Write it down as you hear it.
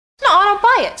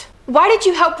riot? Why did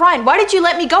you help Ryan? Why did you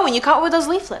let me go when you caught with those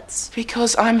leaflets?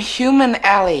 Because I'm human,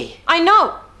 Allie. I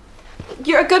know.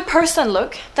 You're a good person,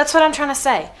 Luke. That's what I'm trying to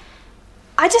say.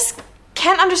 I just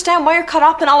can't understand why you're caught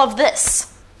up in all of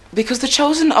this. Because the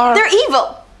Chosen are... They're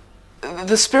evil.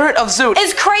 The spirit of Zoot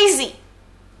is crazy.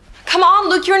 Come on,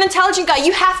 Luke, you're an intelligent guy.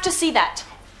 You have to see that.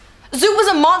 Zoot was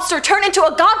a monster turned into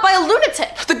a god by a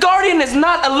lunatic. The Guardian is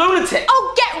not a lunatic.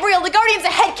 Oh, get real. The Guardian's a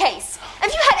head case.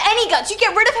 If you had any guts, you'd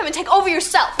get rid of him and take over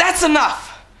yourself. That's enough.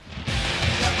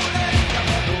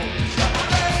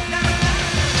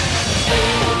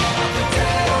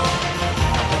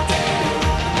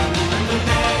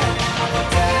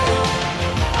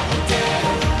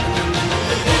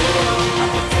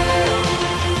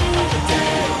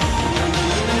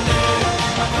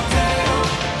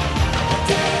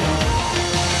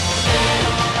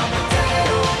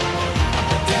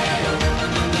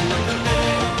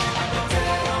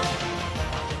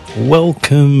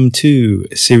 Welcome to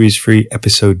Series 3,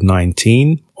 Episode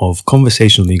 19 of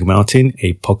Conversational Legal Mountain,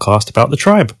 a podcast about the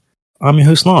tribe. I'm your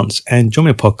host, Lance, and joining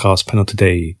my podcast panel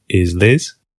today is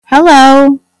Liz.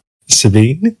 Hello.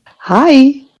 Sabine.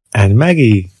 Hi. And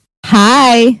Maggie.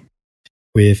 Hi.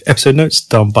 With episode notes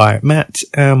done by Matt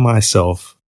and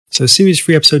myself. So Series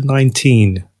 3, Episode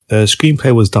 19. The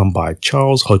screenplay was done by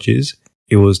Charles Hodges.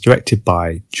 It was directed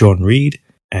by John Reed,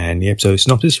 and the episode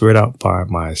synopsis read out by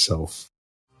myself.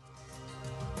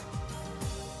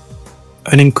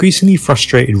 An increasingly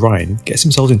frustrated Ryan gets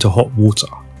himself into hot water.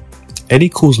 Eddie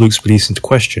calls Luke's release into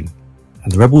question,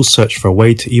 and the rebels search for a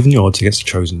way to even the odds against the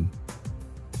Chosen.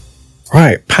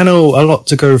 Right, panel, a lot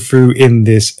to go through in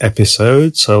this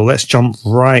episode, so let's jump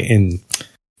right in.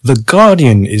 The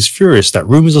Guardian is furious that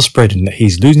rumours are spreading that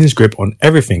he's losing his grip on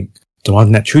everything,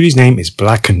 demanding that Trudy's name is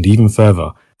blackened even further,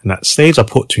 and that slaves are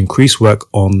put to increase work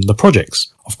on the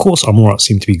projects. Of course, Amora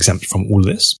seemed to be exempt from all of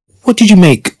this. What did you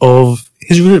make of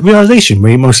his realization,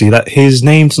 mostly that his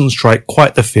name doesn't strike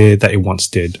quite the fear that it once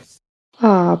did?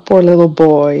 Ah, poor little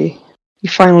boy. He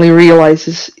finally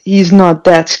realizes he's not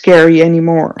that scary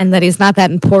anymore. And that he's not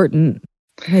that important.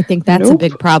 I think that's a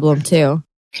big problem, too.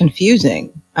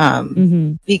 Confusing.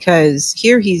 Because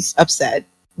here he's upset,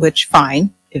 which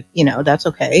fine. If that's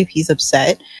okay. If he's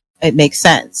upset, it makes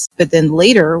sense. But then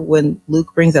later, when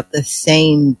Luke brings up the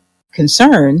same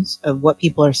concerns of what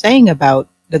people are saying about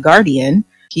the Guardian,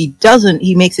 he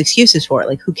makes excuses for it.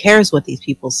 Like, who cares what these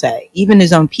people say? Even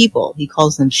his own people, he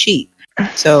calls them sheep.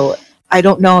 So I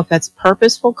don't know if that's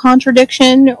purposeful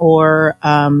contradiction or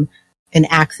an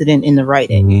accident in the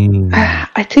writing.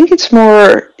 I think it's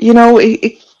more,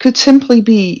 it could simply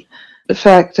be the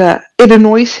fact that it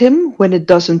annoys him when it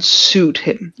doesn't suit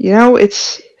him.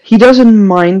 He doesn't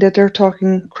mind that they're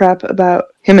talking crap about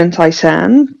him and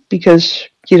Tysan because,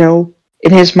 in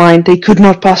his mind, they could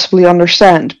not possibly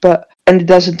understand, and it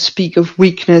doesn't speak of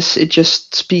weakness, it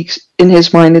just speaks, in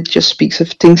his mind, it just speaks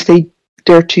of things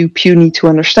they're too puny to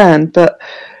understand. But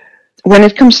when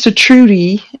it comes to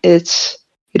Trudy, it's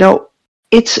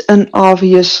an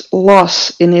obvious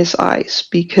loss in his eyes,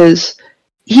 because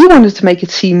he wanted to make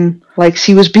it seem like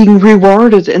she was being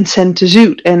rewarded and sent to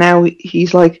Zoot, and now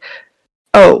he's like,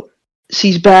 oh,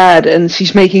 she's bad, and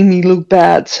she's making me look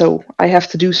bad, so I have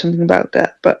to do something about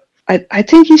that. But I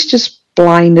think he's just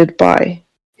blinded by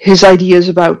his ideas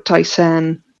about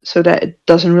Tysan, so that it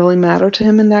doesn't really matter to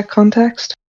him in that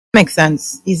context. Makes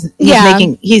sense.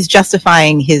 He's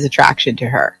justifying his attraction to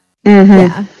her.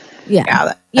 Mm-hmm. Yeah,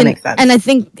 that makes sense. And I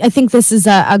think this is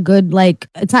a good,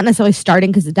 it's not necessarily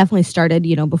starting, because it definitely started,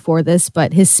 before this,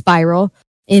 but his spiral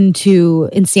into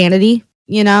insanity,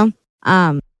 you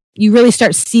really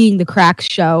start seeing the cracks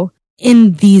show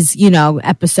in these,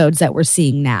 episodes that we're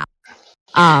seeing now.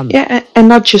 And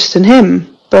not just in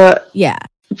him, but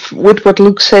with what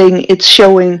Luke's saying, it's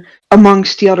showing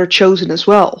amongst the other Chosen as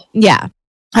well. Yeah.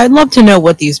 I'd love to know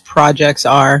what these projects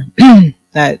are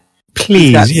that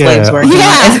slaves working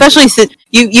on. Especially since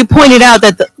you pointed out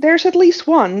that there's at least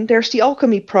one. There's the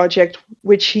alchemy project,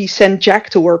 which he sent Jack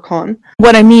to work on.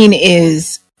 What I mean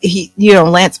is,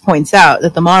 Lance points out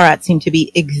that the Marat seem to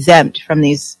be exempt from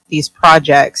these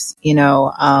projects,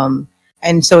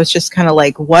 and so it's just kind of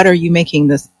like, what are you making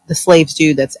the slaves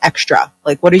do that's extra?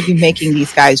 Like, what are you making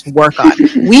these guys work on?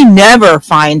 We never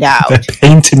find out. They're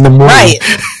painting the moon. Right.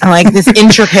 Like this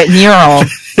intricate mural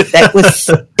that was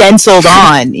stenciled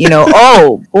on,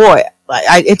 oh boy.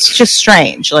 It's just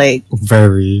strange. Like,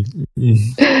 very.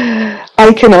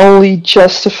 I can only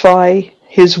justify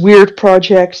his weird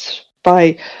projects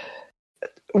by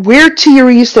weird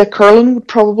theories that Carlin would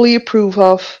probably approve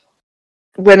of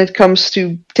when it comes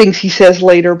to things he says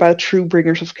later about true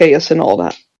bringers of chaos and all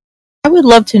that. I would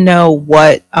love to know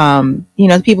what,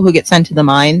 the people who get sent to the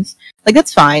mines, like,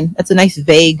 that's fine. That's a nice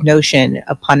vague notion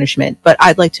of punishment, but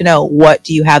I'd like to know, what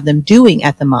do you have them doing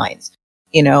at the mines?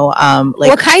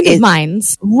 What kind of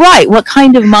mines? Right. What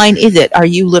kind of mine is it? Are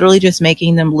you literally just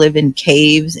making them live in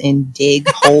caves and dig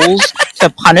holes to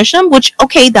punish them? Which,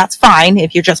 okay, that's fine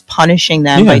if you're just punishing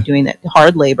them by doing that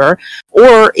hard labor.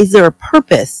 Or is there a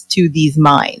purpose to these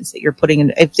mines that you're putting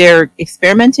in? If they're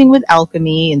experimenting with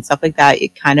alchemy and stuff like that,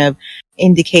 it kind of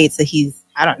indicates that he's,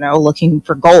 I don't know, looking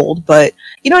for gold. But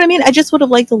you know what I mean? I just would have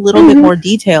liked a little bit more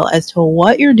detail as to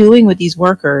what you're doing with these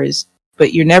workers,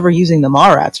 but you're never using the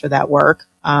Mallrats for that work.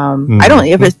 I don't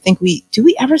ever think do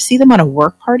we ever see them on a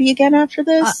work party again after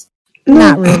this?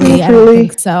 Not really. I don't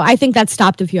think so. I think that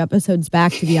stopped a few episodes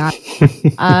back, to be honest.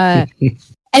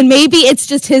 And maybe it's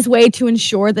just his way to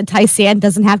ensure that Tai-San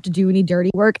doesn't have to do any dirty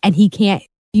work and he can't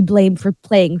be blamed for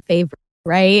playing favorites,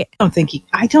 right?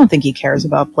 I don't think he cares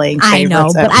about playing favorites. I know,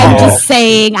 but I'm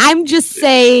just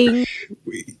saying.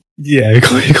 Yeah, you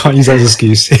can't use that as an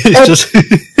excuse. It's just...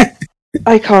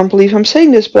 I can't believe I'm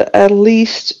saying this, but at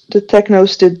least the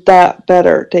Technos did that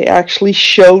better. They actually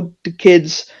showed the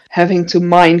kids having to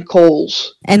mine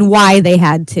coals. And why they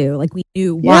had to. Like, we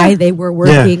knew why they were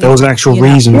working. Yeah, there was an actual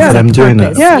reason for them doing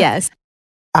that. Yeah. Yes.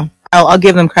 I'll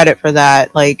give them credit for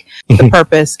that. Like, the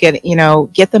purpose, get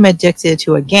them addicted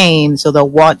to a game so they'll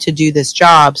want to do this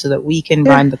job so that we can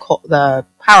run the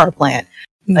power plant.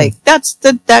 Like,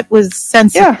 that was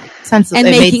sensible. And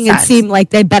making it seem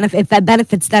like that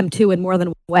benefits them too in more than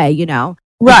one way,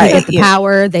 Right. They get the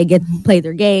power, they get to play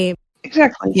their game.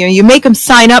 Exactly. You make them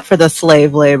sign up for the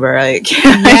slave labor. Like,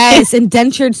 yes,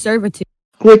 indentured servitude.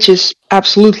 Which is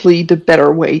absolutely the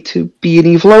better way to be an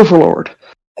evil overlord.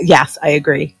 Yes, I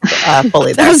agree.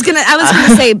 Fully there. I was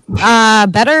gonna say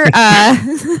better.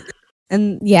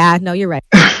 And yeah, no, you're right.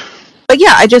 But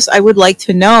yeah, I would like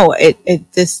to know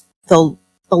the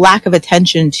lack of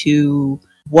attention to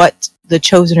what the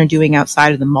Chosen are doing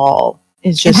outside of the mall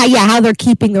is just how they're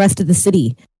keeping the rest of the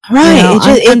city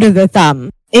under their thumb.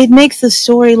 It makes the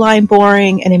storyline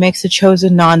boring, and it makes the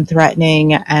Chosen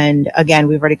non-threatening. And again,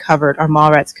 we've already covered our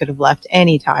Mallrats could have left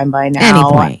any time by now. Any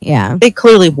point, yeah. They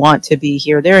clearly want to be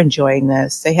here. They're enjoying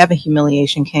this. They have a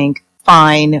humiliation kink.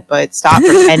 Fine, but stop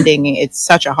pretending it's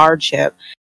such a hardship.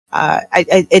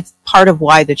 It's part of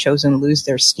why the Chosen lose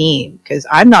their steam, because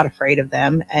I'm not afraid of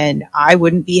them, and I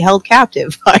wouldn't be held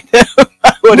captive by them.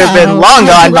 I would have been long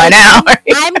gone by now.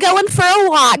 I'm going for a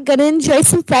walk, gonna enjoy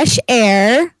some fresh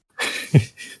air.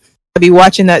 I'd be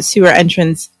watching that sewer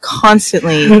entrance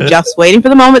constantly, just waiting for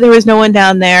the moment there was no one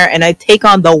down there, and I'd take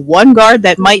on the one guard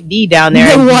that might be down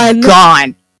there and be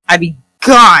gone. I'd be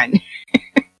gone.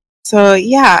 So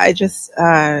yeah,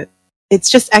 it's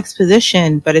just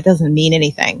exposition, but it doesn't mean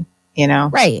anything,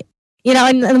 Right.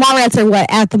 And the Mallrats are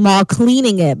at the mall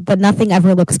cleaning it, but nothing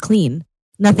ever looks clean.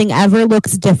 Nothing ever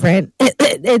looks different.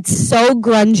 It's so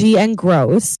grungy and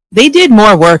gross. They did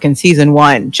more work in season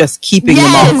 1, just keeping the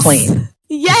mall clean.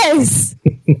 Yes.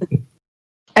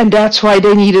 And that's why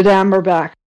they needed Amber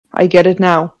back. I get it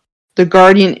now. The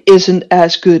Guardian isn't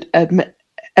as good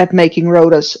at making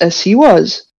roads as he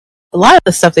was. A lot of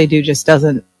the stuff they do just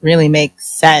doesn't really make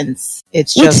sense. Which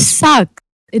sucks.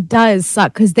 It does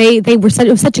suck because it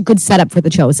was such a good setup for the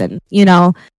Chosen,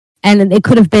 and it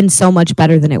could have been so much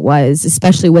better than it was,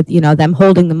 especially with them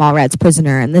holding the Mallrats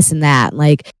prisoner and this and that.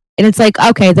 And it's like,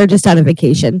 okay, they're just on a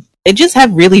vacation. They just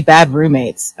have really bad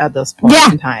roommates at this point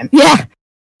in time. Yeah,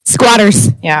 squatters.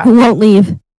 Yeah, who won't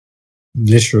leave.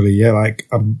 Literally, yeah. Like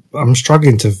I'm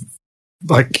struggling to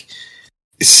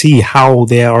see how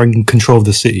they are in control of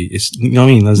the city. It's, what I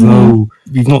mean? There's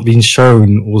we've not been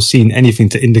shown or seen anything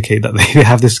to indicate that they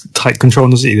have this tight control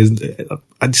on the city.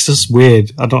 It's just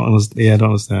weird. I don't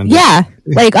understand. Yeah.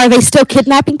 Are they still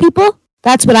kidnapping people?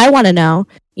 That's what I want to know,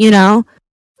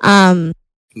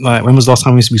 Like, when was the last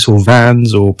time we saw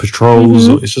vans or patrols?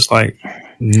 Or it's just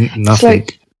nothing.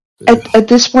 It's at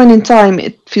this point in time,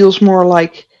 it feels more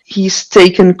like he's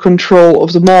taken control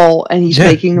of the mall, and he's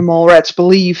making the Mallrats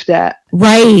believe that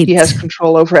he has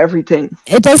control over everything.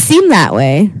 It does seem that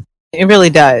way. It really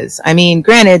does. I mean,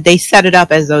 granted, they set it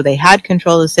up as though they had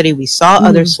control of the city. We saw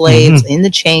other slaves in the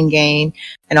chain gang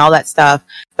and all that stuff.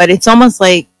 But it's almost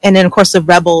like, and then of course the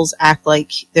rebels act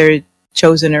like they're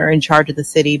Chosen or in charge of the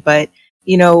city. But,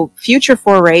 future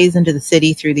forays into the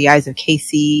city through the eyes of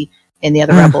Casey and the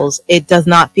other rebels, it does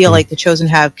not feel like the Chosen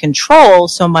have control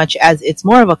so much as it's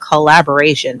more of a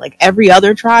collaboration. Like, every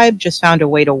other tribe just found a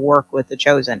way to work with the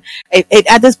Chosen.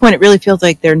 At this point, it really feels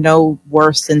like they're no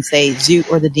worse than, say,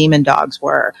 Zoot or the Demon Dogs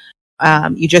were.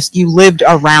 You lived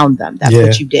around them. That's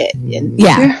what you did. And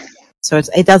So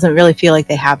it doesn't really feel like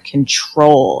they have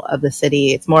control of the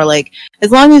city. It's more like,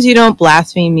 as long as you don't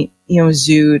blaspheme,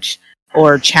 Zoot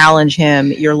or challenge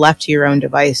him, you're left to your own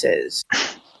devices.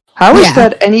 How is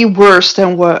that any worse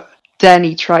than what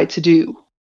Danny tried to do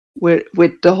with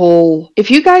the whole?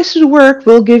 If you guys do the work,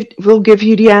 we'll give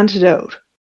you the antidote.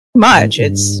 Much.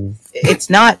 It's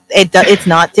not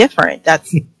different.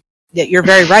 You're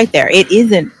very right there. It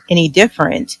isn't any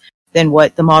different than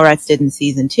what the Mallrats did in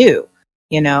season 2.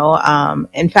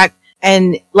 In fact,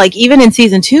 and like even in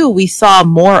season 2, we saw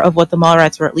more of what the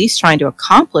Mallrats were at least trying to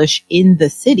accomplish in the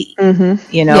city.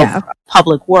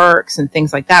 Public works and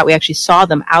things like that. We actually saw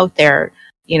them out there,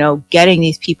 getting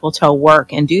these people to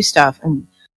work and do stuff. And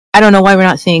I don't know why we're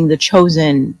not seeing the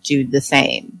Chosen do the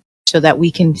same, so that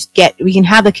we can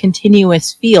have a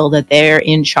continuous feel that they're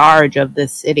in charge of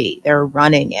this city. They're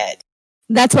running it.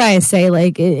 That's why I say,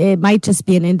 like, it might just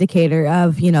be an indicator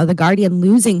of, the Guardian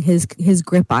losing his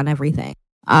grip on everything.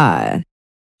 I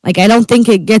don't think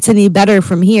it gets any better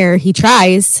from here. He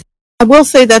tries. I will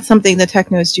say that's something the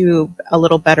Technos do a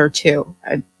little better, too.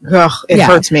 It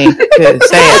hurts me to say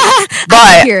it. But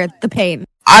I hear the pain.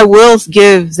 I will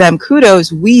give them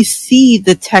kudos. We see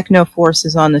the Techno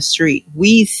forces on the street.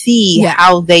 We see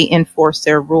how they enforce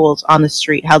their rules on the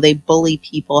street, how they bully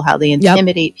people, how they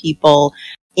intimidate people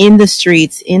in the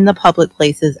streets, in the public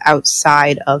places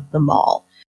outside of the mall.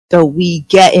 So we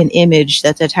get an image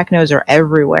that the Technos are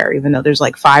everywhere, even though there's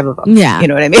like 5 of them. Yeah. You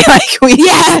know what I mean? Like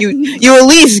you at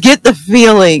least get the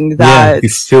feeling that you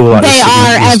feel like they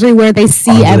are everywhere. They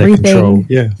see everything.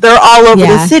 Yeah. They're all over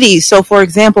the city. So for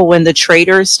example, when the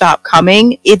traders stop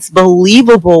coming, it's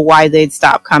believable why they'd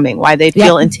stop coming, why they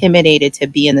feel intimidated to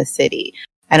be in the city.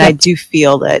 And I do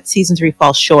feel that season 3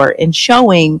 falls short in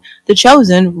showing the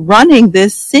Chosen running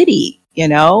this city,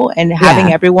 and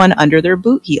having everyone under their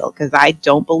boot heel, because I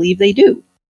don't believe they do.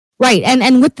 Right.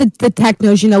 And with the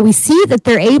Technos, we see that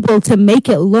they're able to make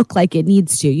it look like it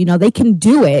needs to. They can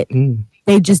do it.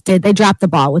 They just did. They dropped the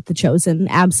ball with the Chosen.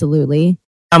 Absolutely.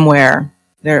 Somewhere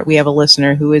there, we have a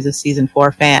listener who is a season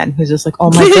 4 fan who's just like,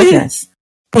 oh my goodness.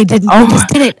 They didn't. They just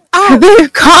did it. Oh, they're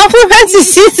compliments of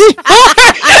season 4.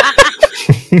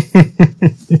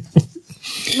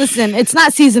 Listen, it's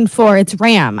not season 4. It's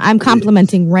Ram. I'm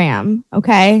complimenting Ram.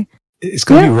 Okay. It's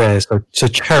going to be rare, so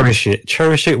cherish it.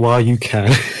 Cherish it while you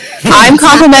can. I'm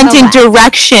complimenting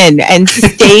direction and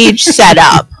stage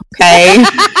setup. Okay,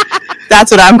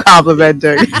 that's what I'm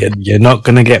complimenting. You're not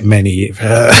going to get many.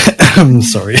 I'm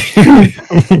sorry.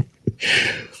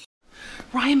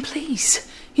 Ryan, please.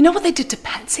 You know what they did to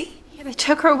Patsy? Yeah, they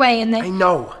took her away and they... I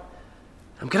know.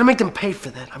 I'm gonna make them pay for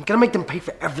that. I'm gonna make them pay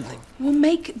for everything. We'll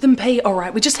make them pay, all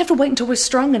right. We just have to wait until we're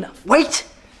strong enough. Wait!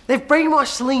 They've brainwashed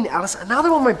Celine, Alice, and now they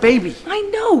want my baby. I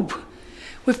know.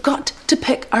 We've got to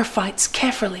pick our fights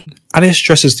carefully. Alice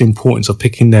stresses the importance of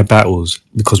picking their battles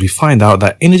because we find out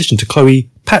that in addition to Chloe,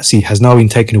 Patsy has now been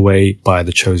taken away by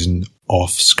the Chosen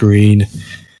off-screen.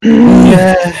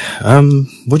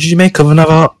 What did you make of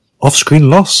another off-screen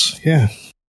loss? Yeah.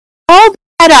 All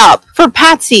that up for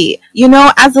Patsy,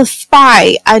 as a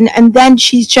spy, and then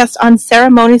she's just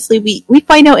unceremoniously, we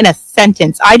find out in a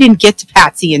sentence, I didn't get to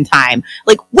Patsy in time.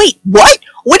 Like, wait, what?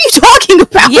 What are you talking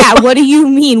about? Yeah, what do you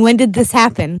mean? When did this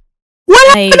happen?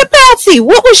 What happened to Patsy?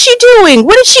 What was she doing?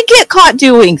 What did she get caught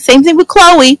doing? Same thing with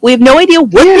Chloe. We have no idea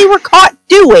what they were caught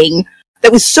doing.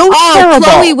 That was so terrible.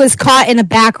 Chloe was caught in a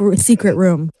back secret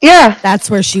room. Yeah. That's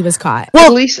where she was caught. Well,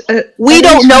 at least, we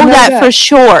don't know that for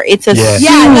sure. It's assumed.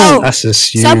 Yeah, no. That's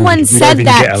assumed. Someone said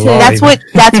that too. That's what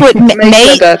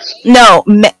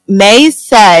May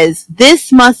says.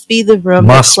 This must be the room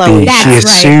that Chloe. That's she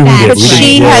assumed right. But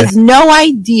she has no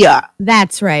idea.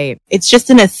 That's right. It's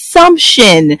just an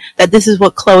assumption that this is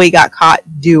what Chloe got caught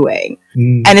doing.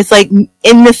 And it's like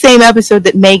in the same episode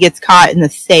that May gets caught in the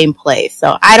same place.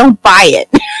 So I don't buy it.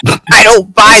 I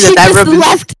don't buy that room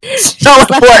is so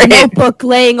important. A notebook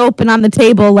laying open on the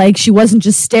table like she wasn't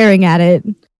just staring at it.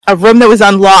 A room that was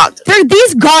unlocked.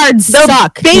 These guards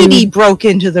suck. The baby broke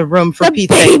into the room for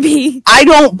Pete's sake. I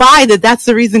don't buy that that's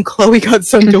the reason Chloe got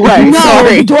sent away. No,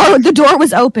 sorry. The door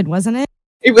was open, wasn't it?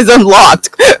 It was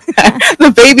unlocked.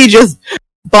 The baby just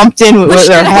bumped in with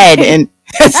her head and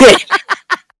that's it.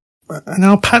 And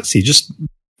now Patsy just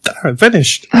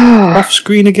vanished off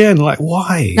screen again. Like,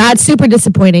 why? That's super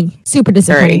disappointing. Super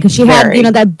disappointing because she had,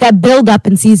 that build up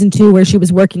in season 2 where she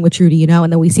was working with Trudy,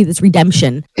 and then we see this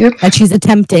redemption that she's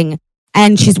attempting,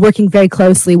 and she's working very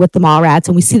closely with the Mallrats,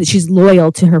 and we see that she's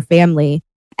loyal to her family,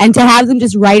 and to have them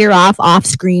just write her off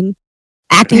screen,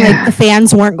 acting like the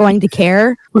fans weren't going to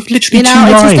care. With literally 2 it's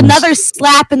lines. just another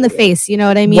slap in the face. You know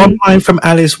what I mean? 1 line from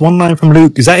Alice, 1 line from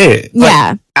Luke. Is that it?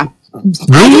 Yeah.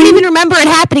 I didn't even remember it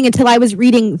happening until I was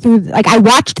reading through. Like, I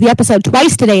watched the episode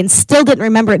twice today and still didn't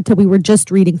remember it until we were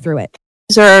just reading through it.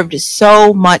 Deserved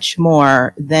so much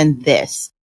more than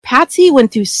this. Patsy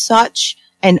went through such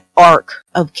an arc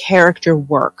of character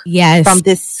work. Yes. From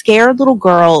this scared little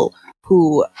girl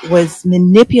who was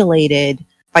manipulated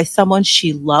by someone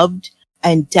she loved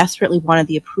and desperately wanted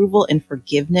the approval and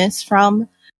forgiveness from,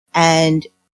 and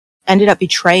ended up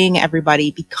betraying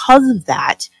everybody because of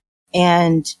that,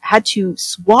 and had to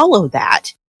swallow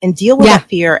that and deal with that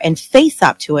fear and face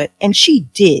up to it. And she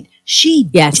did. She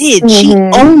did. She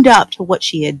owned up to what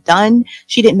she had done.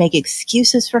 She didn't make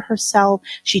excuses for herself.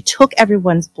 She took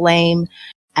everyone's blame,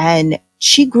 and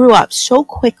she grew up so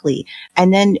quickly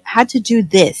and then had to do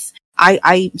this.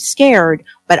 I'm scared,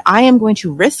 but I am going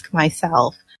to risk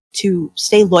myself to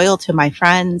stay loyal to my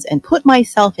friends and put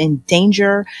myself in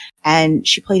danger. And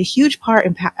she played a huge part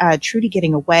in Trudy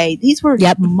getting away. These were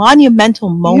monumental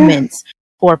moments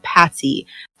for Patsy.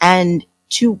 And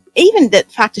to even the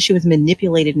fact that she was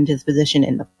manipulated into this position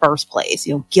in the first place,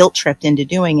 guilt tripped into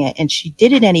doing it, and she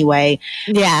did it anyway.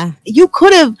 Yeah. You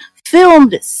could have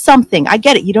filmed something. I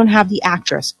get it. You don't have the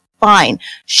actress. Fine.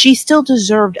 She still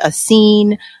deserved a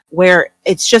scene where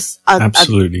it's just a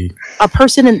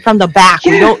person from the back.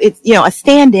 It's a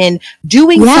stand-in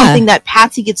doing something that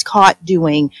Patsy gets caught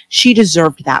doing. She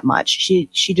deserved that much.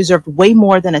 She deserved way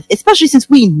more than especially since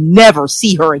we never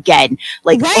see her again.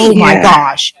 Oh my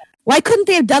gosh. Why couldn't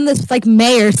they have done this with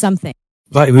May or something?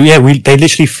 They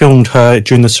literally filmed her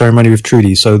during the ceremony with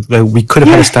Trudy, so we could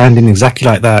have had a stand-in exactly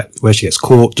like that, where she gets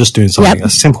caught just doing something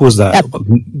as simple as that.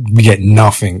 We get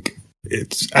nothing.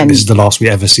 And this is the last we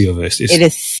ever see of this. It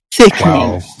is sickening.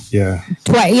 Wow. Yeah.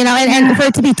 Twice, and for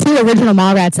it to be two original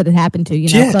Mallrats that it happened to,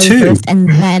 Chloe first and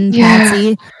then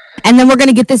Patsy. And then we're going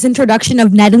to get this introduction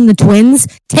of Ned and the twins.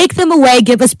 Take them away.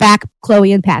 Give us back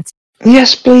Chloe and Patsy.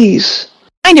 Yes, please.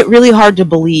 I find it really hard to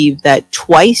believe that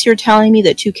twice you're telling me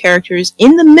that two characters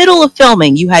in the middle of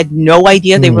filming, you had no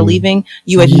idea they were leaving.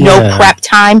 You had no prep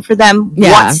time for them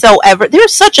whatsoever.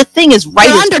 There's such a thing as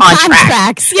writer's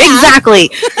contracts. Exactly.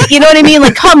 You know what I mean?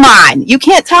 Come on. You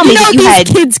can't tell me that you had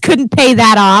kids couldn't pay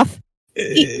that off.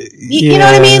 You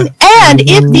know what I mean? And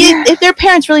if their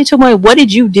parents really told me, what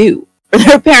did you do? For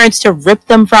their parents to rip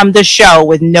them from the show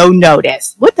with no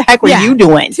notice. What the heck were you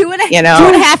doing?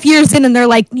 2.5 years in, and they're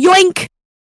like, yoink.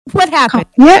 What happened?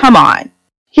 Come on.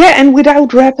 Yeah, and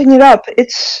without wrapping it up,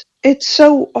 it's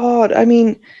so odd. I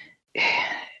mean,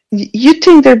 you'd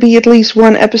think there'd be at least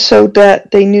one episode that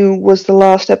they knew was the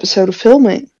last episode of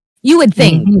filming. You would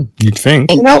think. You'd think.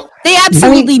 They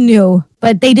absolutely knew,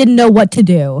 but they didn't know what to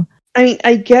do. I mean,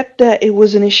 I get that it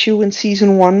was an issue in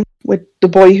season 1 with the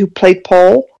boy who played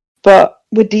Paul, but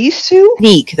with these two,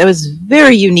 that was a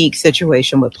very unique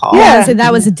situation with Paul. Yeah, so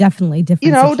that was a definitely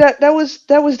different. That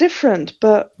was different,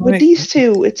 but with these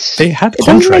two, they had it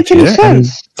doesn't make any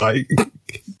sense.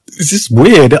 It's just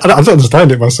weird. I don't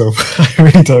understand it myself. I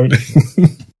really don't.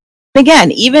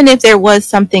 Again, even if there was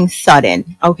something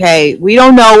sudden, okay, we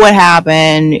don't know what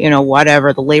happened.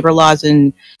 Whatever. The labor laws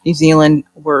in New Zealand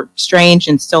were strange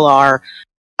and still are.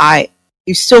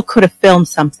 You still could have filmed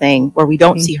something where we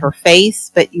don't see her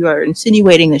face, but you are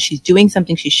insinuating that she's doing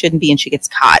something she shouldn't be and she gets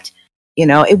caught.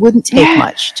 It wouldn't take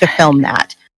much to film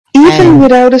that. Even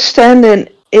without a stand-in,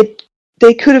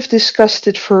 they could have discussed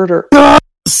it further.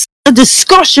 The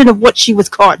discussion of what she was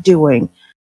caught doing.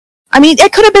 I mean,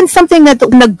 it could have been something that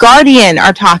the Guardian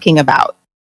are talking about.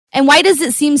 And why does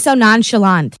it seem so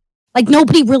nonchalant?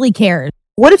 Nobody really cares.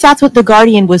 What if that's what the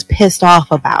Guardian was pissed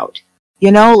off about?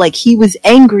 He was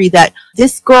angry that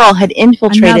this girl had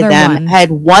infiltrated them, had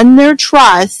won their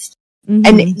trust,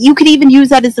 and you could even use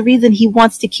that as the reason he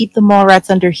wants to keep the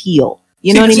Mallrats under heel.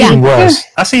 You know what I mean?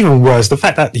 That's even worse. The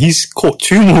fact that he's caught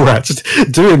 2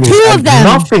 Mallrats doing this, and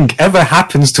nothing ever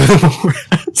happens to the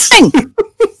Mallrats.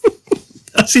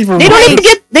 That's even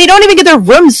worse. They don't even get their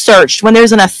rooms searched when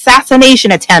there's an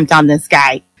assassination attempt on this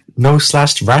guy. No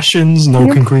slashed rations,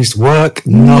 no increased work,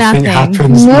 nothing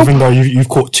happens, even though you've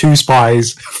caught 2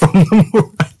 spies from the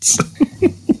Mallrats.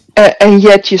 And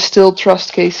yet you still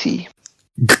trust Casey.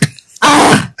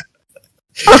 What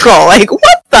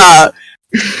the?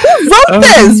 Who wrote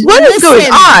this? What is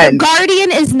going on? The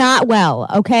Guardian is not well,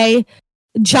 okay?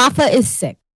 Jaffa is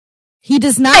sick. He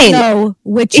does not know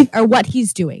what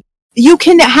he's doing. You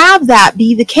can have that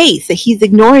be the case, that he's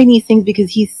ignoring these things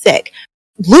because he's sick.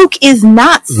 Luke is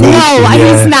not sick. No,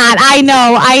 he's not. I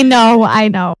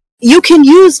know. You can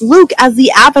use Luke as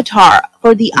the avatar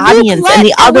for the audience and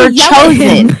the other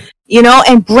chosen,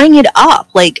 and bring it up.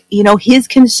 His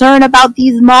concern about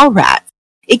these Mallrats.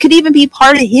 It could even be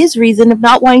part of his reason of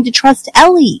not wanting to trust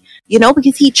Ellie, you know,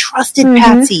 because he trusted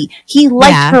Patsy. He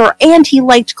liked her and he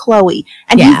liked Chloe.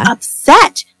 And he's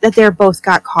upset that they're both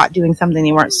got caught doing something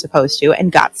they weren't supposed to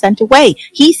and got sent away.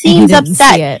 He seems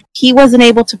upset. He wasn't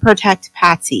able to protect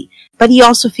Patsy, but he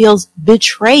also feels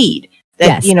betrayed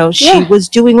that, you know, she was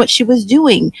doing what she was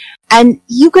doing. And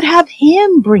you could have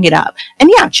him bring it up.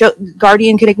 And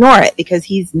Guardian could ignore it because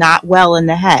he's not well in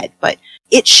the head, but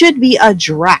it should be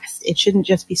addressed. It shouldn't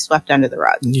just be swept under the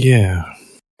rug. Yeah.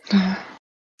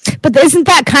 But isn't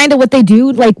that kind of what they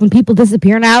do? Like when people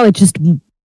disappear now,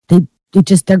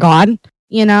 they're gone,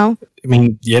 you know? I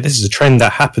mean, this is a trend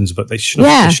that happens, but they shouldn't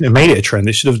have made it a trend.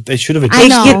 They should have I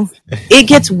know. It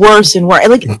gets worse and worse.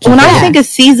 Like when I think of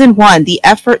season 1, the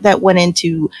effort that went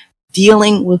into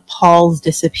dealing with Paul's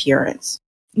disappearance.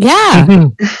 Yeah.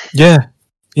 Mm-hmm. Yeah.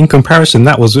 In comparison,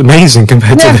 that was amazing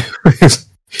compared to this.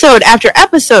 So after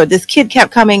episode, this kid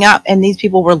kept coming up and these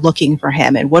people were looking for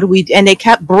him. And and they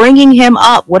kept bringing him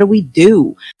up. What do we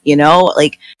do? You know,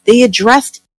 like they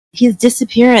addressed his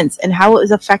disappearance and how it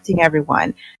was affecting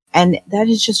everyone. And that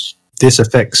is just... This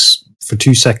affects for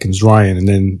 2 seconds Ryan and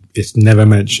then it's never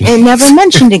mentioned. And never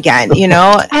mentioned again, you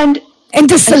know? And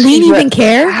does Celine even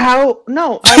care? How?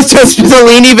 No. Does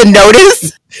Celine even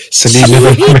notice? Celine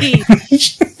never...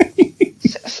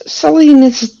 Celine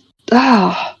is...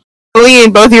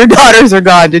 Celine, both your daughters are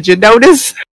gone. Did you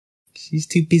notice? She's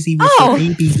too busy with her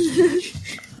baby.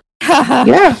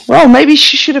 Yeah, well, maybe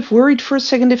she should have worried for a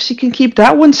second if she can keep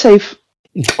that one safe.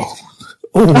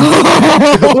 That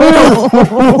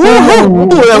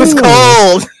was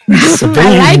cold.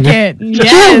 I like it.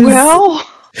 Yes.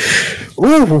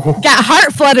 Well, got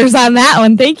heart flutters on that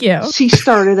one. Thank you. She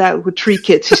started out with 3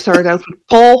 kids. She started out with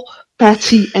Paul,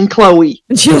 Patsy, and Chloe.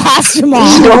 And she lost them all.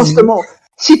 She lost them all.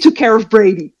 She took care of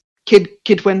Brady.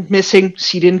 Kid went missing.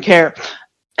 She didn't care.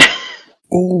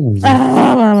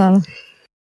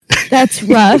 That's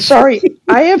rough. Sorry,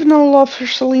 I have no love for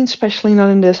Celine, especially not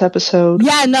in this episode.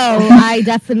 Yeah, no, I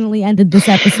definitely ended this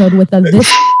episode with a this.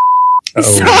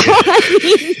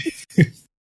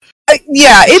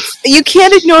 It's you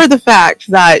can't ignore the fact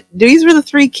that these were the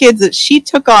 3 kids that she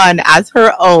took on as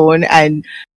her own and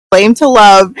claimed to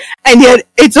love, and yet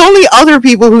it's only other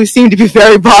people who seem to be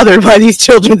very bothered by these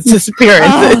children's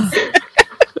disappearances.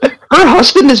 Her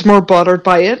husband is more bothered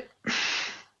by it.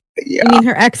 Yeah. I mean,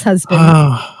 her ex-husband.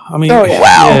 Wow.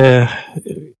 Yeah.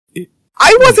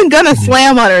 I wasn't gonna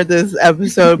slam on her this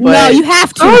episode, but no, you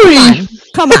have to.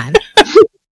 Come on.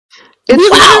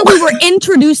 We were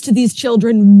introduced to these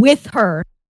children with her.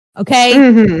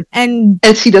 Okay, and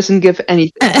she doesn't give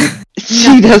anything.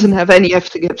 She doesn't have any F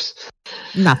to give.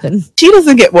 Nothing. She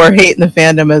doesn't get more hate in the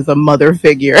fandom as a mother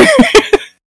figure.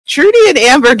 Trudy and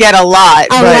Amber get a lot,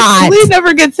 but Celine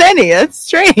never gets any. That's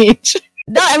strange.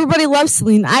 No, everybody loves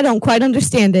Celine. I don't quite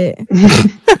understand it.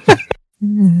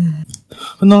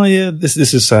 But no, this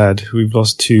is sad. We've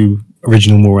lost 2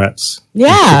 original Morats. Yeah.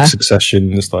 In quick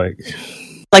succession. It's like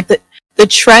the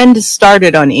trend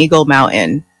started on Eagle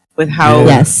Mountain with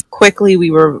how quickly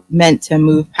we were meant to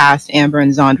move past Amber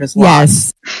and Zondra's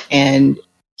loss. And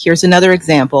here's another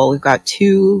example. We've got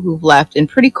 2 who've left in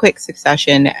pretty quick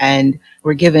succession and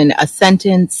were given a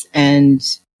sentence and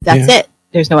that's it.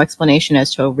 There's no explanation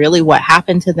as to really what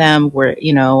happened to them, where,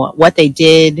 you know, what they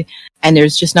did, and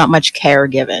there's just not much care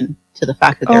given to the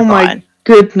fact that they're gone. Oh my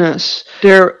goodness.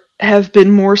 There have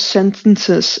been more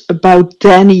sentences about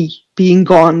Danny being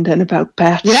gone than about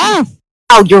Patsy. Yeah.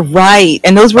 Oh, you're right.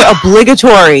 And those were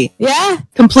obligatory. Yeah.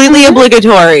 Completely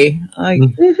obligatory.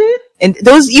 And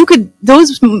those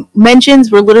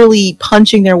mentions were literally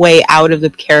punching their way out of the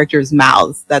characters'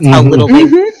 mouths. That's how little they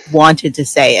wanted to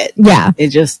say it. Yeah. It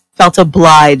just felt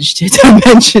obliged to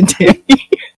mention it.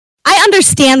 I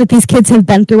understand that these kids have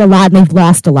been through a lot and they've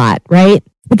lost a lot, right?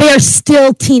 But they are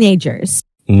still teenagers.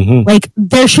 Like,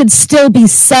 there should still be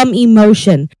some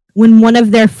emotion when one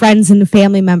of their friends and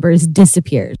family members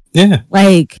disappears. Yeah.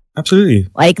 Like, absolutely.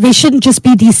 Like, they shouldn't just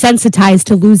be desensitized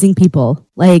to losing people.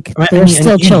 Like, they're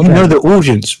still children. You know, the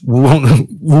audience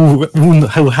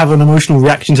will have an emotional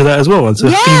reaction to that as well. And so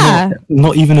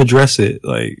not even address it.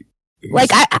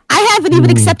 Like I haven't even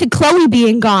accepted Chloe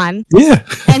being gone. Yeah.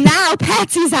 And now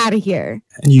Patsy's out of here.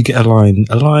 And you get a line,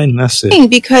 that's it.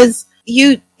 Because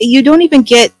you don't even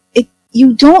get it.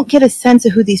 You don't get a sense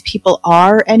of who these people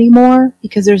are anymore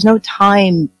because there's no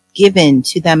time given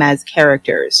to them as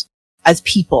characters, as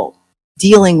people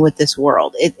dealing with this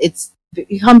world. It's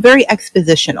become very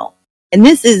expositional. And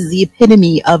this is the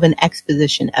epitome of an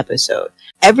exposition episode.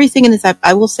 Everything in this,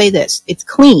 I will say this, it's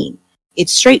clean.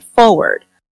 It's straightforward.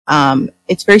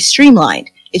 It's very streamlined.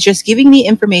 It's just giving me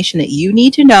information that you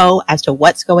need to know as to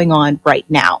what's going on right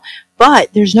now.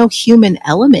 But there's no human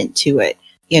element to it.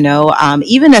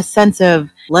 Even a sense of,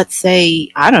 let's say,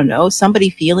 I don't know, somebody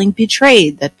feeling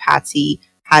betrayed that Patsy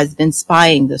has been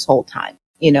spying this whole time.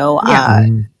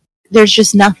 There's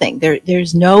just nothing.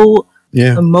 There's no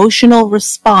emotional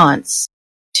response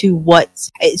to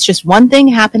it's just one thing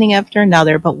happening after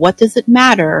another, but what does it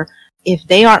matter if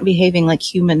they aren't behaving like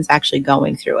humans actually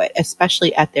going through it,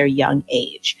 especially at their young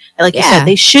age? Like you said,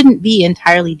 they shouldn't be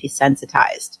entirely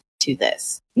desensitized to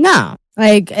this. No,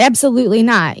 absolutely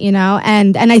not,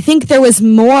 and I think there was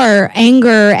more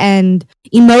anger and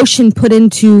emotion put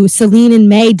into Celine and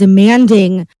May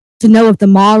demanding to know if the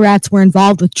Mallrats were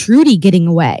involved with Trudy getting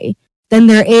away than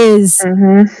there is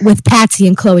with Patsy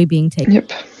and Chloe being taken.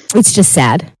 Yep. It's just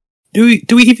sad. Do we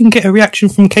even get a reaction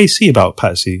from KC about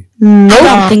Patsy? No. I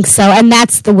don't think so, and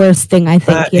that's the worst thing, I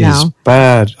think, That is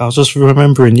bad. I was just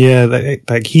remembering,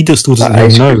 that he just still doesn't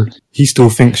even know. He still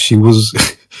thinks she was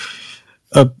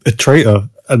a traitor,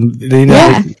 and they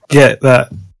never get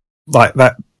that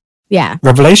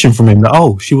revelation from him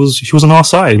that she was on our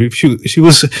side. She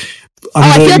was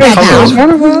I feel bad one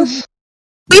of us.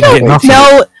 We don't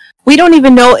know. We don't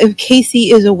even know if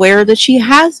Casey is aware that she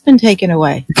has been taken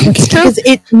away. Because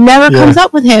it never comes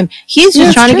up with him. He's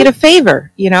just trying to get a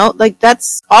favor,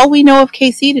 that's all we know of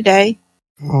Casey today.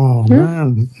 Oh,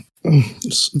 man.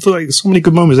 It's like so many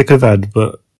good moments they could have had,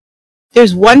 but...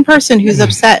 There's one person who's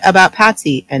upset about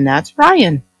Patsy, and that's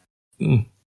Ryan.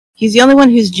 He's the only one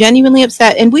who's genuinely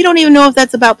upset. And we don't even know if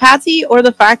that's about Patsy or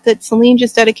the fact that Celine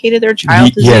just dedicated their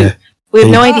child to Zoo. We have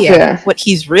no idea what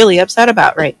he's really upset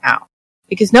about right now.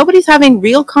 Because nobody's having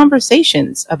real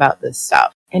conversations about this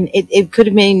stuff. And it could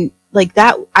have been like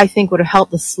that, I think, would have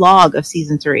helped the slog of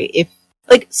season 3. If,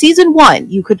 season 1,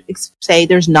 you could say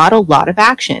there's not a lot of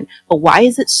action. But why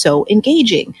is it so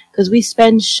engaging? Because we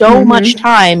spend so much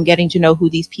time getting to know who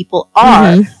these people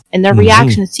are and their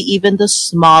reactions to even the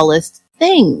smallest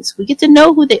things. We get to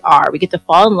know who they are. We get to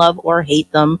fall in love or hate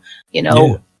them,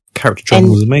 Character drama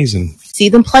was amazing. See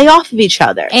them play off of each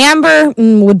other. Amber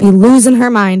would be losing her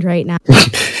mind right now.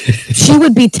 She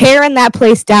would be tearing that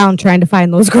place down trying to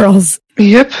find those girls.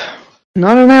 Yep.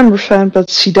 Not an Amber fan, but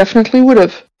she definitely would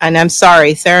have. And I'm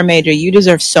sorry, Sarah Major, you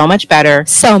deserve so much better.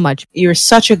 So much. You're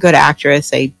such a good actress.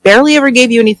 They barely ever gave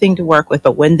you anything to work with,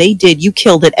 but when they did, you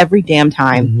killed it every damn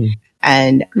time.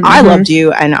 And I loved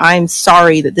you, and I'm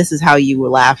sorry that this is how you were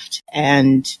left,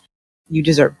 and you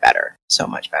deserve better. So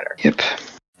much better. Yep.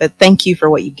 But thank you for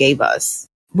what you gave us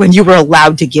when you were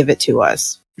allowed to give it to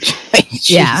us.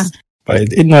 Yeah. But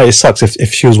it sucks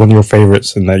if she was one of your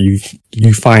favorites and that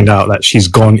you find out that she's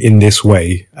gone in this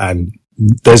way and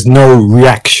there's no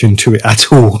reaction to it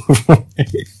at all.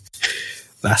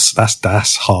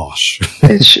 That's harsh.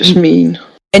 It's just mean.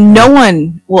 And no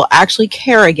one will actually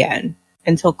care again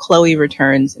until Chloe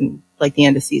returns in the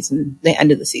end of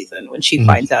the season, when she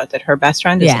finds out that her best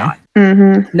friend is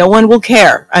gone. No one will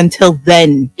care until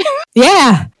then.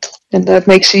 Yeah. And that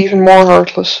makes it even more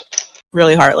heartless.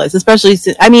 Really heartless, especially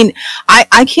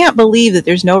I can't believe that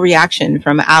there's no reaction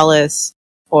from Alice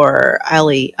or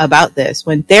Ellie about this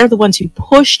when they're the ones who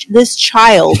pushed this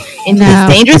child into this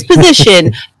dangerous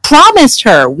position, promised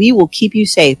her, we will keep you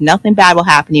safe, nothing bad will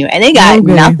happen to you, and they got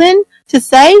nothing to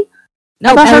say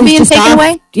about her being taken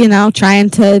away. Trying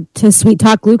to sweet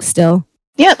talk Luke still.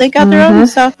 Yeah, they got their own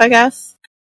stuff, I guess.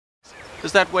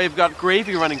 Does that wave got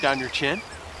gravy running down your chin?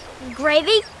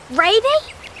 Gravy? Gravy?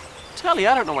 Telly,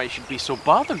 I don't know why you should be so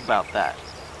bothered about that.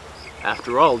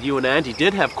 After all, you and Auntie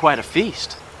did have quite a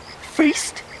feast.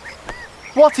 Feast?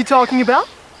 What's he talking about?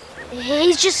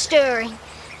 He's just stirring.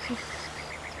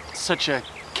 Such a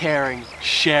caring,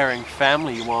 sharing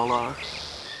family you all are.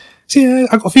 See,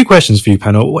 I've got a few questions for you,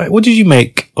 panel. What did you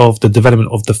make of the development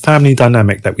of the family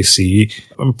dynamic that we see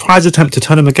and Pride's attempt to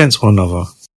turn them against one another?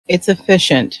 It's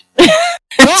efficient.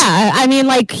 Yeah,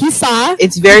 he saw.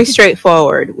 It's very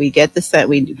straightforward. We get the set.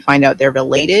 We find out they're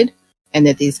related, and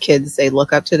that these kids, they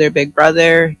look up to their big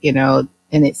brother, and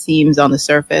it seems on the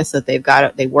surface that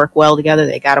they work well together.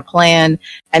 They got a plan,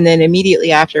 and then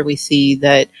immediately after, we see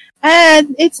that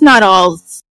it's not all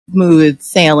smooth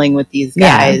sailing with these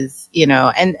guys,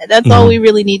 and that's all we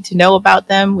really need to know about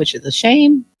them, which is a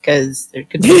shame because there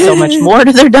could be so much more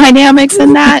to their dynamics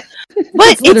than that.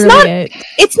 But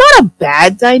it's not a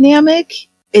bad dynamic.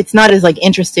 It's not as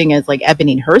interesting as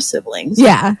Ebony and her siblings.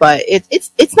 Yeah. But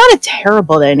it's not a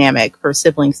terrible dynamic for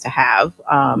siblings to have.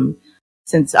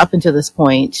 Since up until this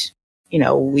point,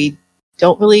 we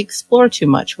don't really explore too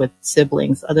much with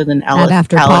siblings other than Alice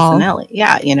and Ellie.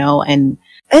 Yeah, and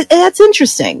that's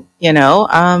interesting,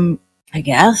 I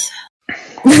guess.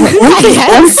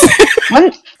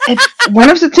 And one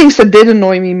of the things that did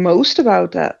annoy me most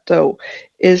about that, though,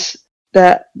 is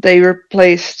that they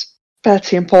replaced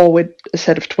Patsy and Paul with a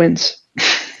set of twins.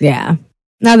 Yeah.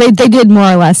 Now they did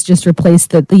more or less just replace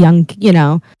the young, you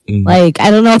know, like,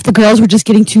 I don't know if the girls were just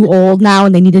getting too old now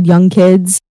and they needed young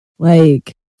kids.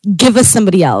 Like, give us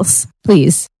somebody else,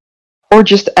 please. Or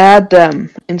just add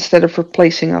them instead of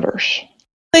replacing others.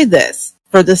 Play this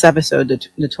for this episode,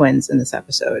 the twins in this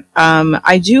episode.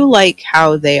 I do like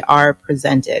how they are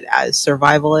presented as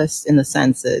survivalists in the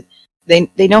sense that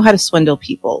they know how to swindle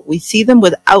people. We see them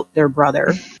without their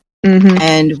brother,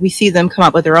 and we see them come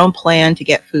up with their own plan to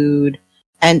get food.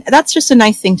 And that's just a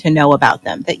nice thing to know about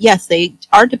them. That yes, they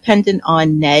are dependent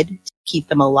on Ned to keep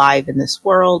them alive in this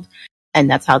world. And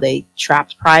that's how they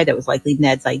trapped Pride. That was likely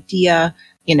Ned's idea,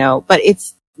 you know, but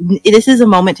this is a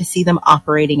moment to see them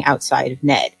operating outside of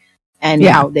Ned and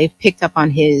how they've picked up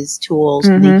on his tools.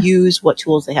 And they use what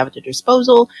tools they have at their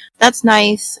disposal. That's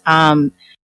nice.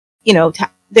 You know,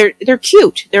 they're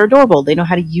cute. They're adorable. They know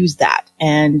how to use that.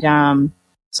 And,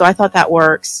 so I thought that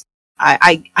works.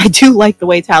 I do like the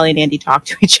way Tally and Andy talk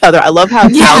to each other. I love how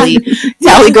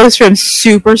Tally goes from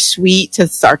super sweet to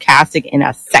sarcastic in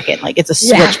a second. Like, it's a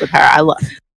switch with her. I love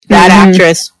that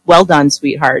actress. Well done,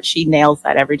 sweetheart. She nails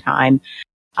that every time.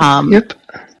 Yep.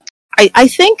 I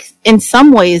think in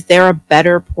some ways they're a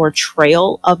better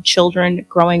portrayal of children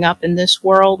growing up in this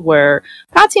world, where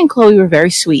Patsy and Chloe were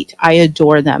very sweet. I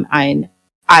adore them.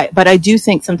 But I do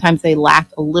think sometimes they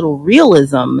lacked a little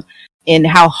realism in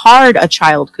how hard a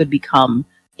child could become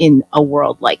in a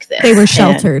world like this. They were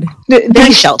sheltered.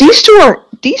 These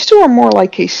two are more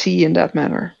like KC in that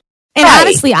manner. And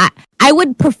honestly, I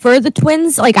would prefer the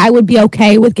twins. Like, I would be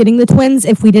okay with getting the twins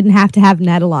if we didn't have to have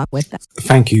Ned along with them.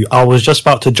 Thank you. I was just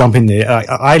about to jump in there.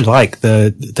 I like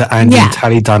the Andy and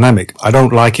Tally dynamic. I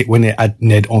don't like it when they add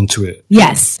Ned onto it.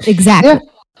 Yes, exactly.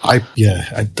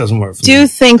 It doesn't work for me. Do you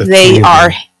think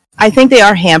I think they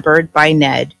are hampered by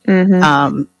Ned.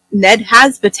 Ned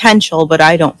has potential, but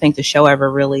I don't think the show ever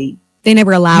really they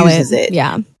never allow it.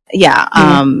 Yeah.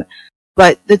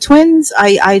 But the twins,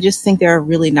 I just think they're a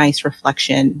really nice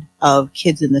reflection of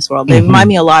kids in this world. They remind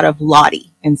me a lot of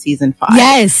Lottie in season 5.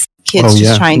 Yes.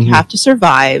 Kids trying to have to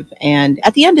survive. And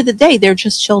at the end of the day, they're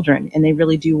just children, and they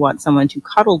really do want someone to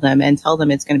cuddle them and tell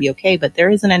them it's going to be okay. But there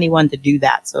isn't anyone to do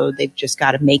that. So they've just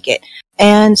got to make it.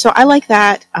 And so I like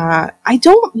that. I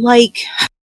don't like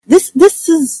this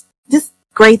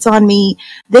grates on me.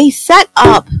 They set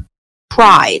up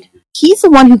Pride. He's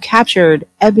the one who captured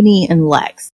Ebony and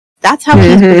Lex. That's how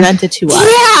he's presented to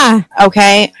us. Yeah.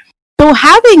 Okay. So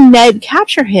having Ned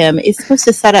capture him is supposed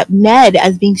to set up Ned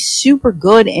as being super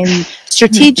good and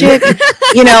strategic,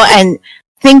 you know, and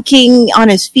thinking on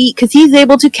his feet, because he's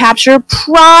able to capture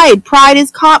Pride. Pride is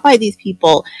caught by these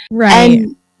people. Right.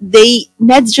 And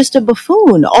Ned's just a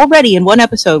buffoon. Already in one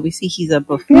episode, we see he's a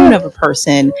buffoon of a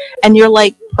person, and you're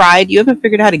like, Pride, you haven't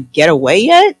figured out how to get away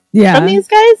yet from these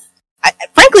guys?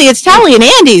 Frankly, it's Tally and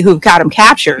Andy who've got him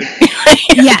captured.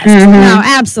 Yes, no,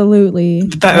 absolutely.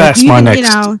 That's my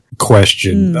next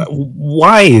question.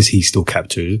 Why is he still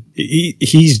captured?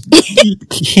 He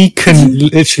can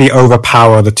literally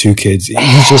overpower the two kids.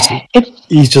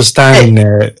 He's just standing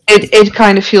there. It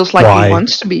kind of feels like he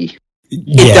wants to be.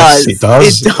 Yes, it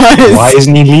does. Why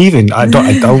isn't he leaving? I don't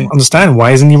understand.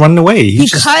 Why isn't he running away?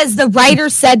 Because the writer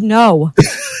said no.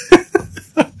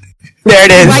 There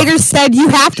it is. The writer said you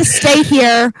have to stay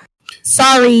here.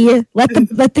 Sorry, let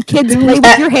the kids play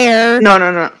with your hair.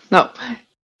 No.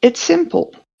 It's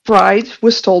simple. Pride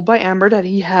was told by Amber that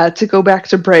he had to go back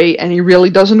to Bray, and he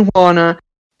really doesn't wanna.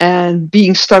 And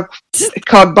being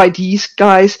caught by these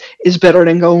guys is better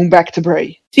than going back to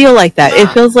Bray. Feel like that. It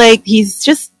feels like he's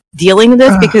just dealing with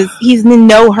this because he's in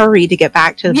no hurry to get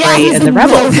back to Bray and the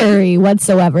Rebels. No hurry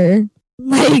whatsoever.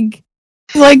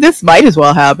 Like, this might as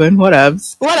well happen.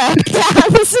 Whatevs. Yeah,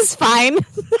 this is fine.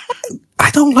 I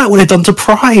don't like what they've done to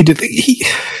Pride.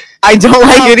 I don't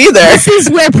like it either. This is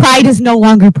where Pride is no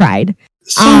longer Pride.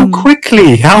 So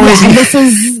quickly. How is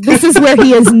he? This is where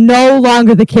he is no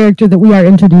longer the character that we are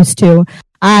introduced to.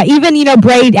 Even,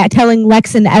 Bray telling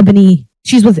Lex and Ebony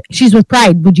she's with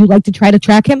Pride. Would you like to try to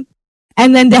track him?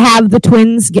 And then to have the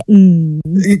twins get.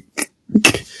 It's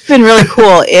been really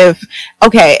cool if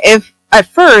at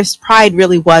first Pride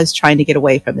really was trying to get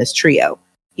away from this trio.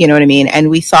 You know what I mean? And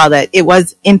we saw that it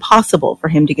was impossible for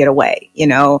him to get away,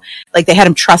 like they had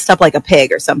him trussed up like a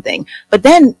pig or something. But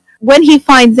then when he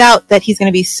finds out that he's going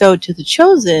to be sewed to the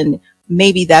Chosen,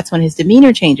 maybe that's when his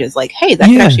demeanor changes. Like, hey, that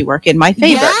could actually work in my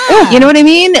favor. Yeah. You know what I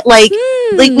mean? Like,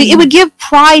 it would give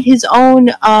Pride his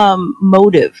own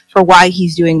motive for why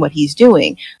he's doing what he's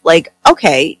doing. Like,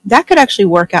 okay, that could actually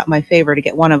work out in my favor to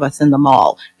get one of us in the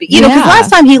mall. But, you know, because last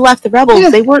time he left the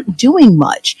Rebels, they weren't doing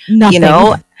much. Nothing. You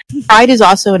know, Pride is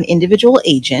also an individual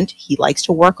agent. He likes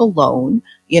to work alone.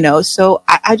 You know, so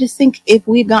I just think if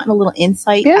we'd gotten a little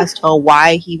insight as to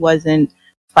why he wasn't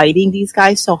fighting these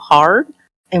guys so hard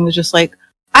and was just like,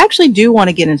 I actually do want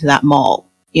to get into that mall.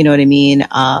 You know what I mean?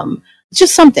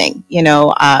 Just something, you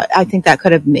know, I think that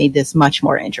could have made this much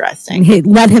more interesting. He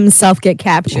let himself get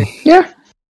captured. Yeah.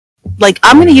 Like,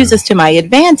 I'm going to use this to my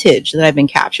advantage that I've been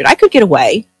captured. I could get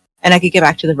away and I could get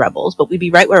back to the Rebels, but we'd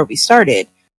be right where we started.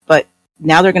 But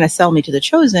now they're going to sell me to the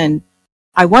Chosen.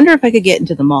 I wonder if I could get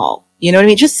into the mall. You know what I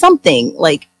mean? Just something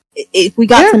like if we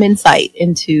got some insight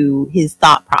into his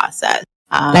thought process.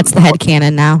 That's the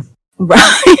headcanon now.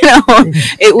 Right. You know,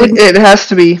 it has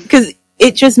to be. Because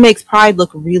it just makes Pride look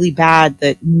really bad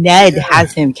that Ned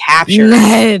has him captured.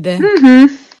 Ned.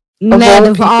 Ned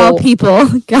of all people.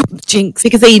 God, jinx.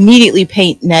 Because they immediately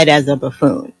paint Ned as a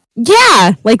buffoon.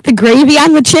 Yeah, like the gravy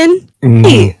on the chin.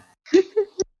 Hey,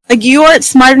 like, you aren't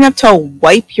smart enough to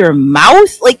wipe your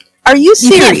mouth? Like, are you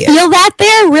serious? You can't feel that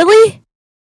there, really?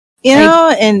 You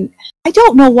know, and I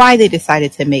don't know why they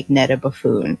decided to make Ned a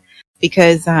buffoon.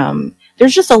 Because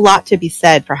there's just a lot to be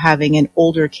said for having an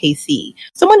older KC.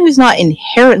 Someone who's not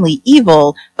inherently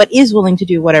evil, but is willing to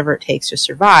do whatever it takes to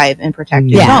survive and protect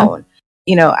his own.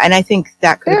 You know, and I think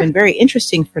that could have been very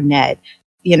interesting for Ned.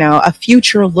 You know, a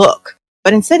future look.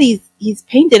 But instead he's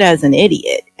painted as an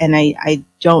idiot. And I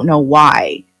don't know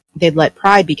why they'd let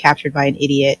Pride be captured by an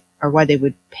idiot or why they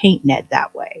would paint Ned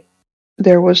that way.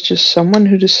 There was just someone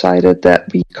who decided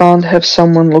that we can't have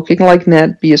someone looking like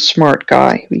Ned be a smart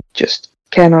guy. We just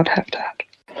cannot have that.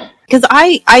 Because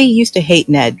I used to hate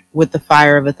Ned with the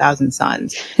Fire of 1,000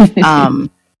 Suns. I'm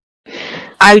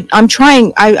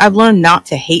trying, I've learned not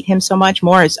to hate him so much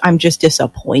more. I'm just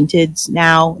disappointed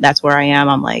now. That's where I am.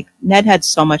 I'm like, Ned had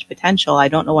so much potential. I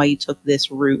don't know why you took this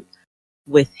route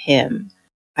with him.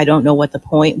 I don't know what the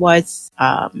point was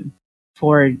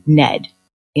for Ned.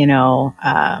 You know,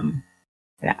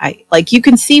 I like, you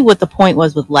can see what the point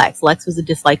was with Lex. Lex was a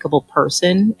dislikable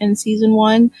person in season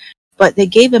 1, but they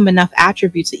gave him enough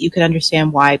attributes that you could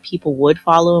understand why people would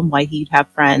follow him, why he'd have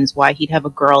friends, why he'd have a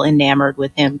girl enamored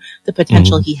with him, the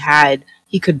potential he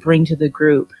could bring to the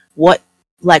group, what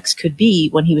Lex could be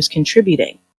when he was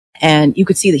contributing. And you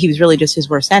could see that he was really just his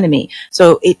worst enemy.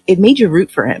 So it made you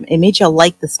root for him. It made you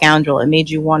like the scoundrel. It made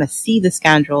you want to see the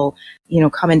scoundrel, you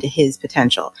know, come into his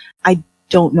potential. I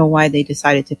don't know why they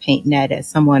decided to paint Ned as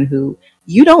someone who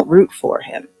you don't root for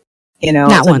him. You know,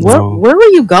 like, where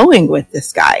were you going with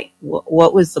this guy?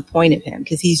 What was the point of him?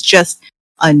 Because he's just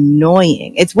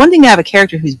annoying. It's one thing to have a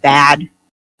character who's bad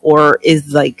or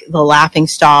is like the laughing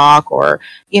stock or,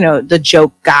 you know, the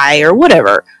joke guy or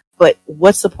whatever. But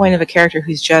what's the point of a character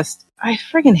who's just, I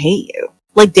friggin' hate you?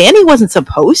 Like, Dany wasn't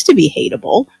supposed to be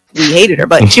hateable. We hated her,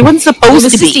 but she wasn't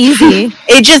supposed to be. Easy.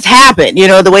 It just happened, you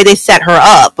know, the way they set her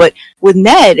up. But with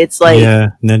Ned, it's like,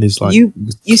 Ned is like,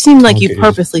 you seem like you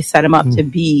purposely set him up to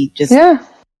be just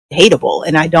hateable,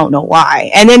 and I don't know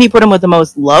why. And then you put him with the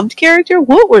most loved character.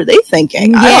 What were they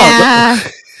thinking? Yeah.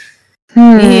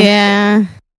 Yeah.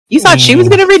 You thought she was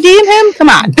going to redeem him? Come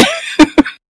on.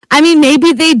 I mean,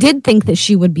 maybe they did think that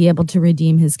she would be able to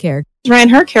redeem his character. Ran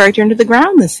her character into the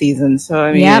ground this season, so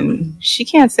I mean, she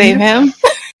can't save him.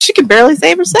 She can barely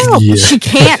save herself. Yeah. She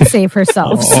can't save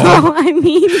herself. So, I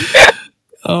mean...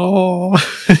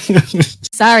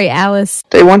 Sorry, Alice.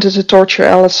 They wanted to torture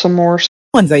Alice some more.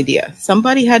 Someone's idea.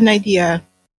 Somebody had an idea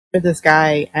for this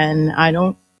guy, and I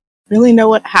don't really know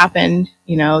what happened.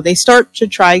 You know, they start to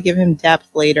try to give him depth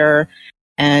later,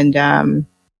 and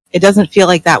it doesn't feel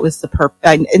like that was the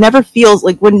purpose. It never feels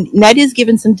like when Ned is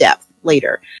given some depth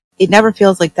later, it never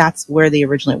feels like that's where they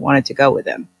originally wanted to go with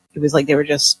him. It was like they were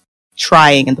just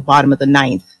trying at the bottom of the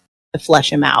 9th to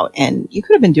flesh him out, and you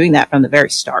could have been doing that from the very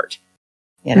start.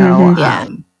 You know,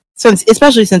 so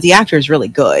especially since the actor is really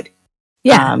good.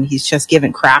 Yeah, he's just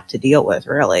given crap to deal with,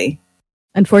 really.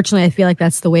 Unfortunately, I feel like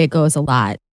that's the way it goes a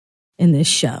lot in this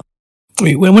show.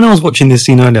 When I was watching this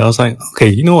scene earlier, I was like, okay,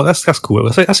 you know what, that's cool.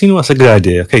 That's, you know, that's a good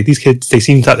idea. Okay, these kids, they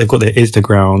seem like they've got their ears to the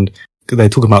ground. They're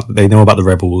talking about, they know about the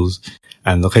rebels,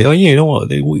 and okay, oh yeah, you know what,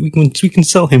 we can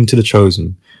sell him to the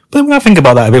Chosen. But when I think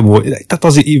about that a bit more, that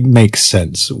doesn't even make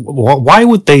sense. Why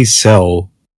would they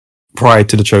sell Pride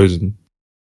to the Chosen?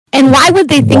 And why would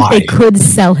they think they could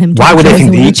sell him to the Chosen? Why would they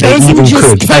think they even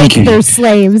could? Thank you. Their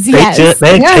slaves,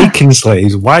 They're taking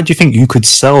slaves. Why do you think you could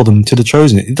sell them to the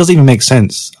Chosen? It doesn't even make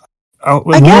sense.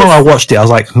 I watched it, I was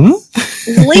like,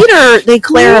 Later, they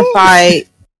clarify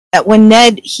that when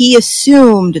Ned, he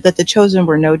assumed that the Chosen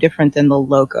were no different than the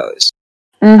Locos.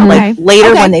 Mhm. Like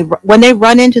later, when they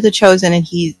run into the Chosen and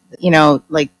he's,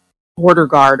 like border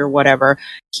guard or whatever,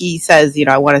 he says,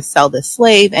 I want to sell this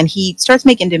slave, and he starts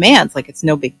making demands like it's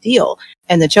no big deal.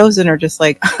 And the Chosen are just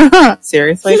like,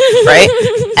 seriously, right?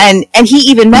 And he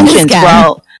even mentions,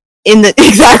 well,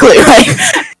 exactly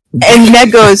right. And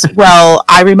Ned goes, well,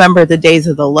 I remember the days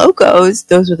of the Locos.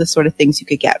 Those were the sort of things you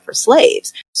could get for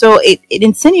slaves. So it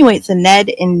insinuates that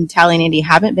Ned and Tally and Andy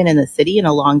haven't been in the city in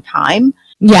a long time.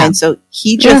 Yeah. And so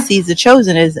he just sees the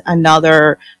Chosen as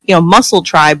another, muscle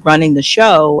tribe running the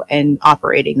show and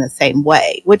operating the same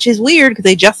way, which is weird because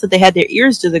they just said they had their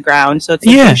ears to the ground. So it's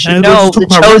like, you should know the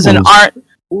Chosen aren't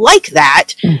like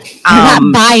that. They're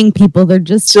not buying people, they're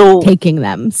just taking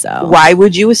them. So why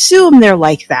would you assume they're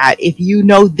like that if you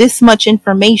know this much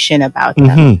information about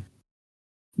them?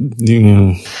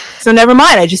 Yeah. So never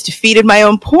mind, I just defeated my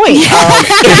own point.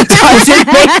 It doesn't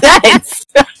make sense.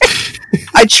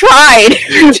 I tried.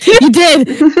 You did.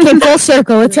 Came full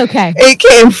circle. It's okay. It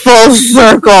came full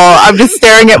circle. I'm just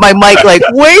staring at my mic like,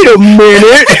 wait a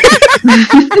minute.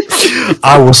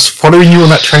 I was following you on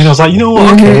that train. I was like, you know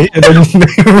what? Okay. And then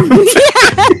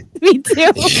me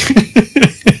too.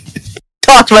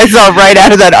 Talked myself right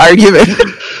out of that argument.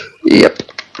 Yep.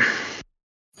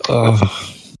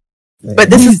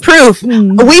 But this is proof.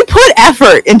 We put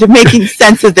effort into making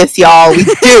sense of this, y'all. We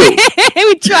do.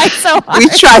 We try so hard. We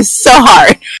try so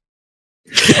hard.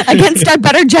 Against our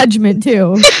better judgment,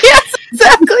 too. Yes,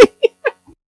 exactly.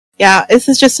 Yeah, this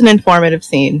is just an informative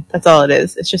scene. That's all it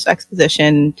is. It's just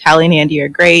exposition. Tally and Andy are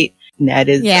great. Ned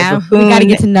is a buffoon. We gotta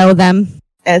get to know them.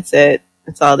 That's it.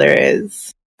 That's all there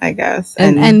is, I guess.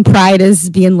 And Pride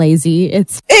is being lazy.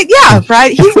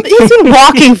 Pride. He's been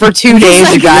walking for 2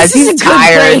 days, you guys. He's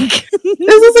tired.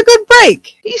 This is a good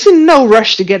break. He's in no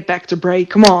rush to get back to Bray.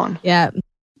 Come on. Yeah.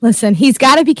 Listen, he's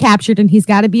got to be captured and he's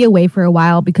got to be away for a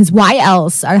while because why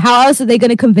else? Or how else are they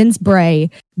going to convince Bray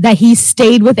that he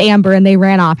stayed with Amber and they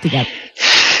ran off together?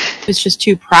 It's just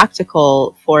too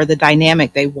practical for the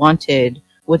dynamic they wanted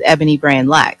with Ebony, Bray, and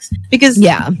Lex. Because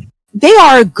they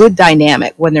are a good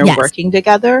dynamic when they're working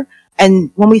together.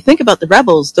 And when we think about the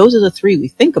Rebels, those are the three we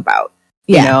think about,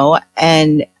 you know?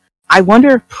 And I wonder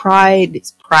if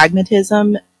Pride's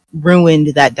pragmatism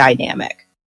ruined that dynamic.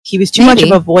 He was too much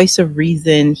of a voice of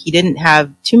reason. He didn't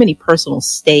have too many personal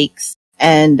stakes.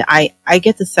 And I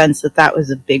get the sense that was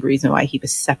a big reason why he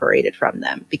was separated from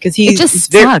them. Because he's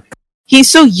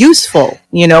so useful,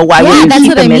 why would you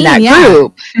keep him in that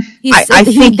group? I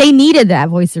think they needed that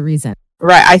voice of reason.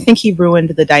 Right. I think he ruined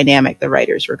the dynamic the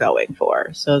writers were going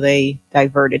for. So they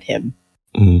diverted him.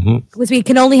 Because we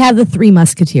can only have the three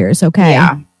Musketeers, okay?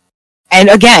 Yeah. And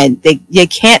again, they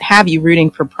can't have you rooting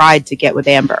for Pride to get with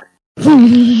Amber.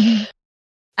 I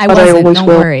wasn't, don't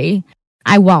worry.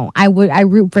 I won't. I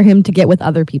root for him to get with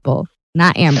other people,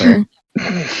 not Amber.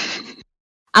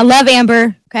 I love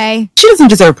Amber, okay? She doesn't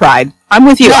deserve Pride. I'm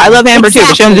with you. No, I love Amber too,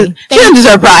 but she doesn't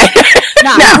deserve Pride.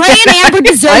 No, Pride and Amber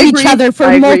deserve each other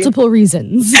for multiple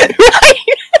reasons. Right?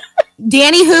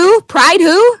 Danny who? Pride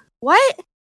who? What?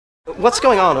 What's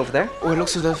going on over there? Oh, it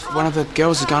looks as if one of the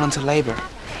girls has gone into labor.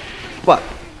 What?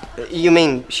 You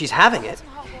mean she's having it?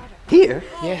 Here?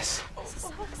 Yes.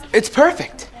 It's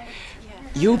perfect.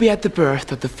 You'll be at the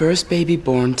birth of the first baby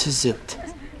born to Zoot.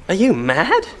 Are you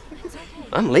mad?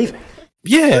 I'm leaving.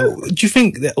 Yeah, do you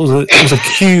think that was a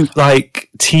cute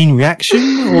teen reaction,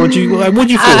 or what do you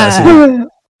feel that's?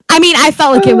 I mean, I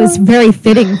felt like it was very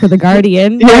fitting for the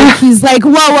Guardian. Yeah. Like, he's like,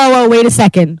 whoa, wait a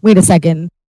second.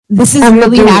 This is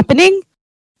really happening?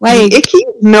 Like, Icky?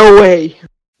 No way.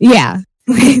 Yeah.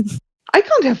 I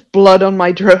can't have blood on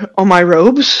my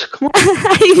robes. Come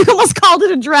on. You almost called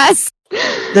it a dress.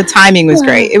 The timing was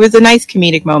great. It was a nice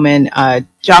comedic moment.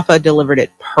 Jaffa delivered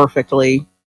it perfectly.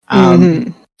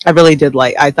 I really did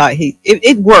I thought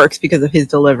it works because of his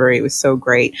delivery. It was so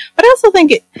great. But I also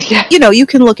think you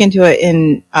can look into it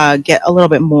and get a little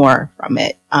bit more from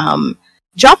it.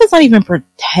 Jaffa's not even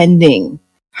pretending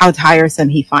how tiresome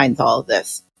he finds all of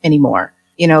this anymore.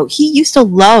 He used to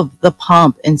love the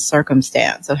pomp and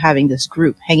circumstance of having this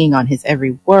group hanging on his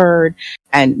every word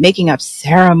and making up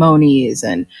ceremonies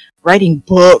and writing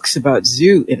books about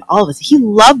Zoot and all of this. He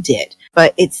loved it,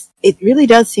 but it really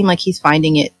does seem like he's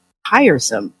finding it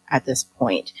tiresome at this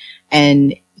point.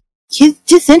 And he's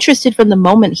disinterested from the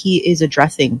moment he is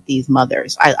addressing these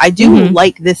mothers. I do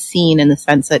like this scene in the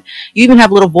sense that you even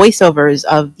have little voiceovers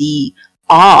of the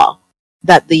awe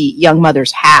that the young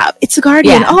mothers have. It's the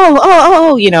Guardian. Yeah.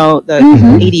 The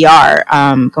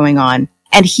ADR going on.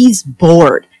 And he's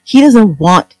bored. He doesn't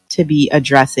want to be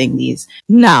addressing these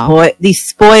these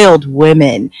spoiled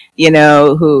women,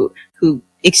 who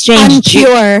exchange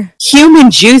pure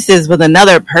human juices with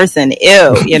another person.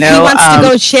 Ew, He wants to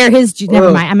go share his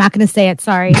never mind. I'm not going to say it.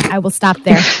 Sorry. I will stop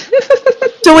there.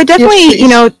 So it definitely,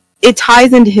 it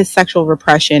ties into his sexual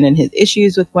repression and his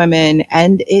issues with women.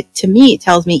 And it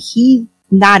tells me he's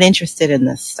not interested in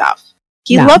this stuff.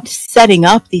 He loved setting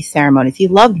up these ceremonies. He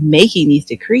loved making these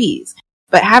decrees,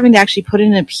 but having to actually put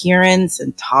in an appearance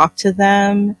and talk to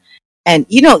them. And,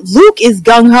 Luke is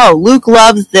gung-ho. Luke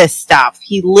loves this stuff.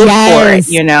 He lived for it,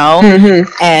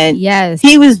 Mm-hmm. And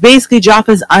he was basically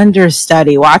Jaffa's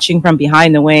understudy, watching from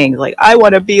behind the wings. Like, I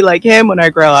want to be like him when I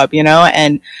grow up,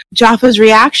 And Jaffa's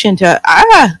reaction to,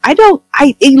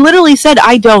 he literally said,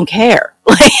 I don't care.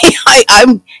 Like,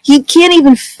 he can't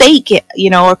even fake it,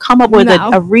 or come up with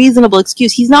a reasonable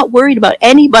excuse. He's not worried about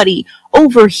anybody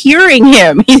overhearing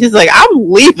him. He's just like,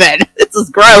 I'm leaving. This is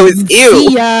gross. Ew.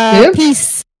 See ya.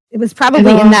 Peace. It was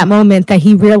probably in that moment that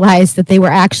he realized that they were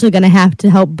actually going to have to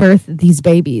help birth these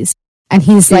babies. And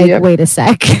he's like, wait a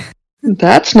sec.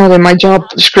 That's not in my job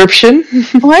description.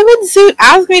 Why would Zoot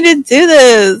ask me to do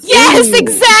this? Yes,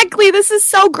 exactly. This is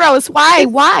so gross.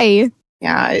 Why?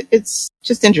 Yeah, it's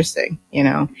just interesting,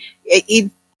 He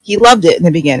loved it in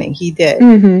the beginning. He did.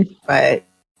 Mm-hmm. But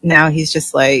now he's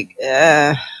just like,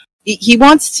 he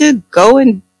wants to go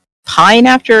and pine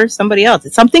after somebody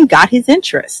else. Something got his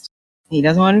interest. He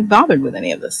doesn't want to be bothered with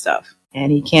any of this stuff.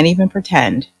 And he can't even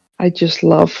pretend. I just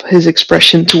love his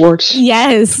expression towards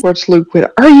Luke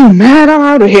with, are you mad? I'm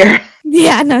out of here.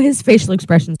 Yeah, no, his facial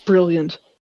expression's brilliant.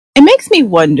 It makes me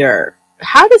wonder,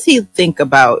 how does he think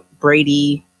about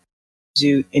Brady,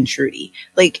 Zoot, and Trudy?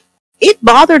 Like, it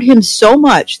bothered him so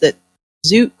much that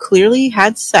Zoot clearly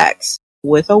had sex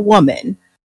with a woman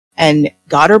and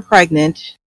got her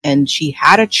pregnant and she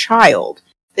had a child,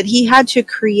 that he had to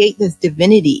create this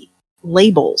divinity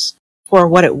labels for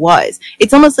what it was.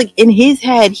 It's almost like in his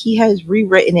head he has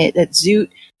rewritten it that Zoot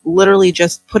literally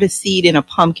just put a seed in a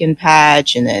pumpkin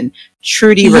patch and then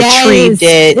Trudy retrieved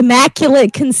it.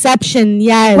 Immaculate conception,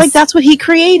 yes. Like that's what he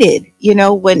created,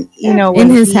 when in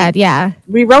his head,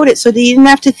 rewrote it so that he didn't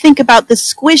have to think about the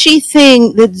squishy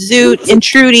thing that Zoot and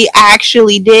Trudy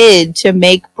actually did to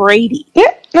make Brady.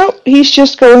 Yeah, no, he's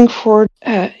just going for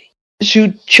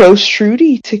Zoot chose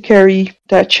Trudy to carry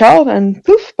that child, and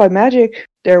poof, by magic,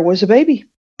 there was a baby.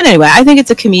 And anyway, I think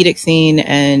it's a comedic scene,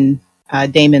 and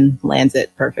Damon lands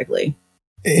it perfectly.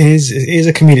 It is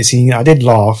a comedic scene. I did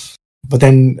laugh, but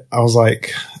then I was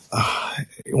like,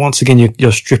 once again,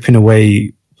 you're stripping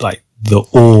away like the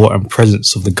awe and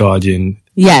presence of the Guardian.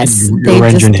 Yes, you're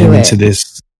rendering him into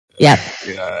this. Yep.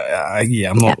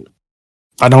 I'm not. Yeah.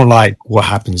 I don't like what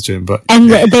happens to him, but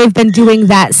they've been doing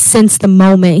that since the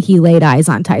moment he laid eyes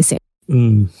on Tyson.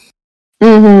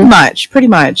 Pretty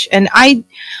much. And I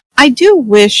do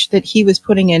wish that he was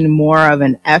putting in more of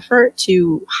an effort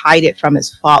to hide it from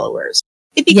his followers.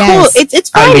 It'd be cool.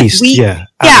 It's fine. If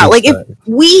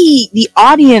we, the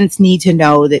audience, need to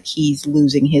know that he's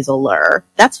losing his allure.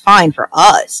 That's fine for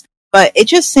us. But I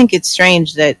just think it's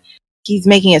strange that he's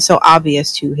making it so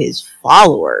obvious to his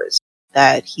followers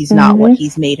that he's not what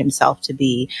he's made himself to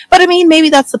be. But I mean, maybe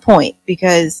that's the point,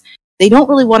 because they don't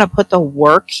really want to put the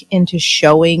work into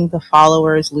showing the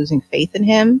followers losing faith in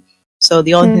him. So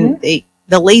the only thing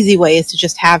the lazy way is to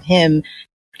just have him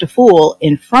to fool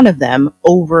in front of them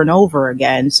over and over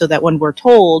again, so that when we're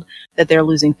told that they're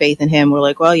losing faith in him, we're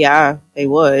like, well, yeah, they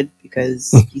would,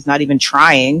 because he's not even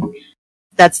trying.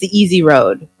 That's the easy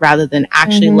road, rather than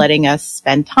actually letting us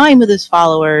spend time with his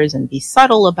followers and be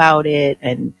subtle about it.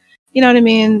 And you know what I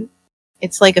mean?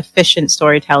 It's like efficient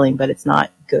storytelling, but it's not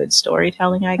good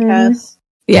storytelling, I guess.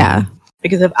 Yeah.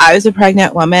 Because if I was a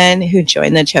pregnant woman who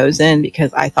joined The Chosen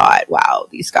because I thought, wow,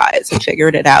 these guys have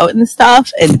figured it out and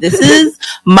stuff, and this is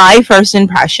my first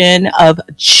impression of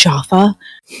Jaffa,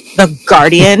 the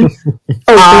Guardian.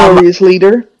 glorious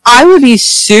leader. I would be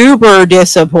super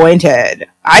disappointed.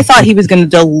 I thought he was going to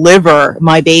deliver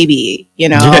my baby,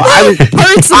 I was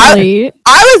personally,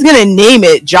 I was going to name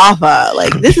it Jaffa.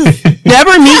 Like, this is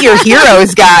never meet your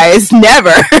heroes, guys.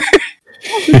 Never.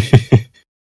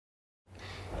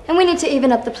 And we need to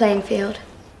even up the playing field.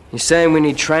 You're saying we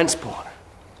need transport?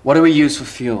 What do we use for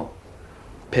fuel?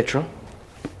 Petrol?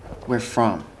 Where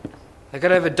from? They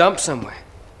gotta have a dump somewhere.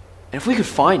 And if we could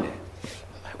find it,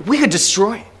 we could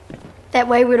destroy it. That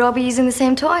way we'd all be using the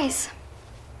same toys.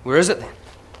 Where is it then?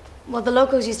 Well, the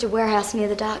locals used a warehouse near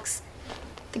the docks.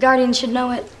 The Guardians should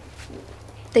know it.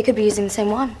 They could be using the same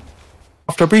one.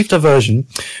 After a brief diversion,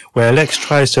 where Lex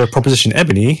tries to proposition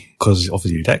Ebony, because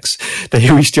obviously Lex, that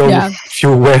he reached the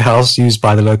fuel warehouse used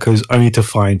by the locals only to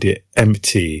find it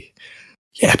empty.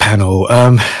 Yeah, panel.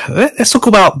 Let's talk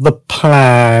about the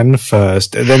plan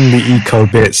first, and then the eco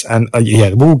bits, and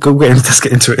let's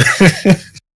get into it.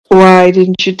 Why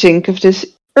didn't you think of this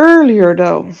earlier,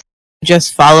 though?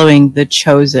 Just following the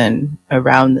Chosen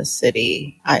around the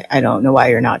city. I don't know why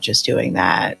you're not just doing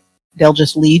that. They'll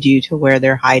just lead you to where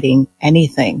they're hiding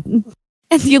anything.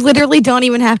 And you literally don't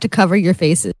even have to cover your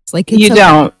faces. Like you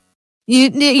don't.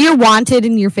 You're wanted,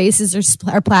 and your faces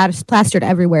are plastered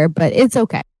everywhere, but it's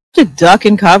okay. To duck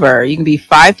and cover. You can be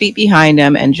 5 feet behind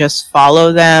them and just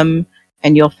follow them,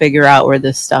 and you'll figure out where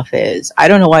this stuff is. I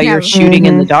don't know why you're shooting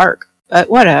in the dark, but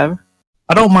whatever.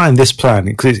 I don't mind this plan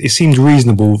because it seems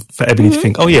reasonable for Ebony to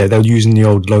think, oh yeah, they're using the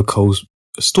old locals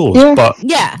stores, but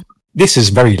this is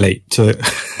very late to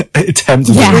attempt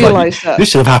to realize that. This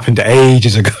should have happened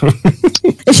ages ago.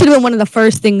 It should have been one of the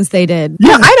first things they did.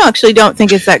 Yeah, I actually don't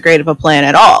think it's that great of a plan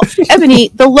at all. Ebony,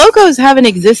 the locals haven't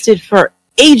existed for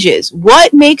ages.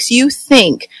 What makes you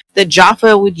think that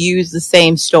Jaffa would use the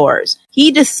same stores?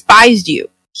 He despised you.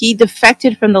 He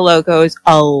defected from the locals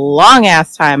a long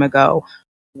ass time ago.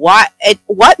 What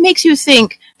makes you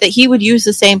think that he would use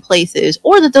the same places,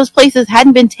 or that those places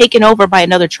hadn't been taken over by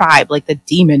another tribe like the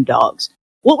Demon Dogs?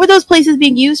 What were those places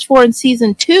being used for in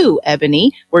season 2,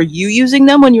 Ebony? Were you using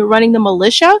them when you were running the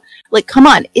militia? Like, come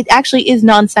on. It actually is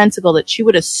nonsensical that she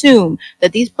would assume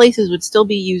that these places would still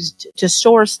be used to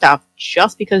store stuff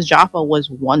just because Jaffa was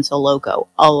once a loco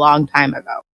a long time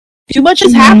ago. Too much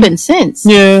has happened since.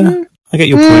 Yeah. I get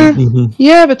your point.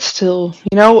 Yeah, but still,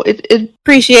 it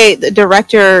appreciate the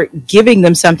director giving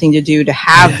them something to do to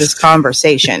have this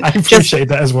conversation. I appreciate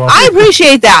that as well. I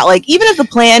appreciate that. Like, even if the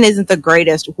plan isn't the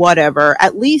greatest, whatever,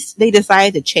 at least they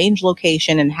decided to change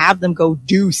location and have them go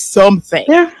do something.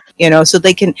 Yeah. So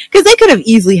they can, because they could have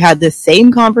easily had this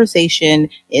same conversation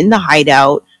in the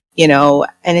hideout,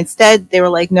 and instead they were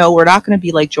like, no, we're not going to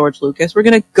be like George Lucas. We're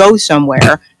going to go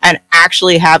somewhere and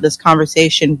actually have this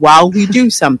conversation while we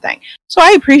do something. So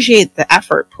I appreciate the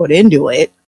effort put into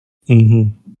it.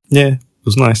 Mm-hmm. Yeah, it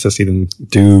was nice to see them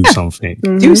do something.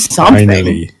 Do something.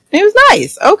 Finally. It was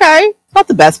nice. Okay. Not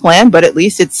the best plan, but at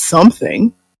least it's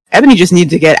something. Ebony just needed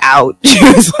to get out. She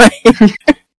was like,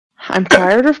 I'm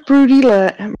tired of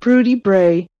broody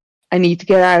Bray. I need to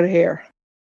get out of here.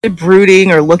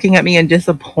 Brooding or looking at me in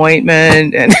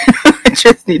disappointment, and I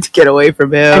just need to get away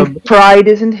from him. And Pride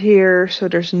isn't here, so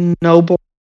there's no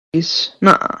boys.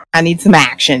 Nuh-uh. I need some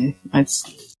action.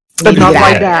 But not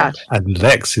like that. And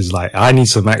Lex is like, I need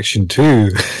some action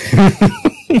too.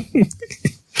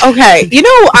 Okay,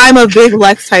 I'm a big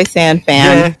Lex Tysan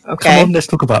fan. Yeah, okay, come on, let's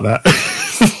talk about that.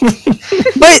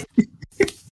 But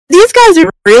these guys are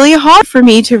really hard for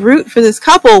me to root for this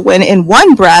couple when in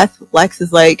one breath, Lex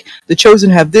is like, the Chosen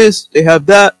have this, they have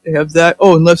that, they have that.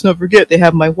 Oh, and let's not forget, they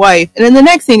have my wife. And then the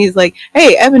next thing he's like,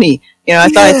 hey, Ebony, I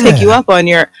thought I'd take you up on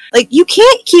your... Like, you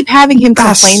can't keep having him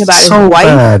complain about his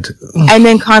wife and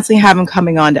then constantly have him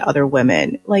coming on to other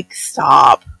women. Like,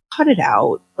 stop. Cut it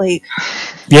out. Like...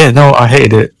 Yeah, no, I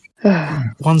hated it.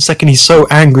 1 second he's so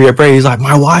angry at Bray, he's like,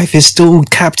 my wife is still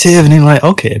captive, and he's like,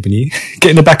 okay, Ebony,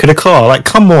 get in the back of the car, like,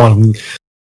 come on.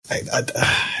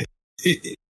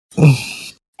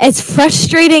 As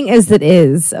frustrating as it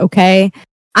is, okay,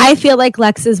 I feel like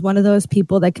Lex is one of those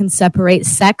people that can separate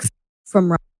sex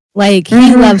from like,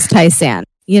 he loves Tysan,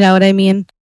 you know what I mean?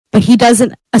 But he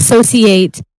doesn't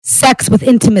associate sex with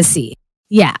intimacy.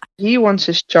 Yeah. He wants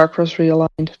his chakras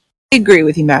realigned. I agree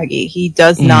with you, Maggie. He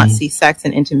does not see sex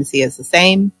and intimacy as the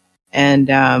same. And,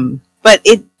 but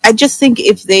I just think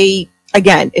if they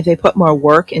put more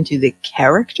work into the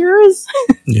characters,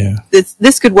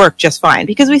 this could work just fine,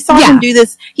 because we saw him do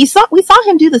this. We saw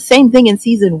him do the same thing in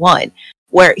season 1,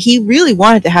 where he really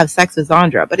wanted to have sex with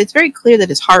Zandra, but it's very clear that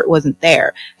his heart wasn't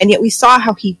there. And yet we saw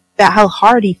how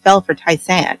hard he fell for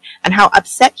Tysan and how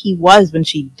upset he was when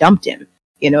she dumped him.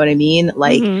 You know what I mean?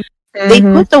 Like, they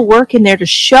put the work in there to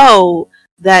show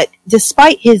that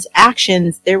despite his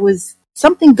actions, there was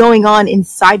something going on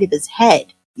inside of his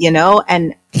head,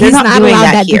 and he's not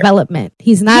allowed that development.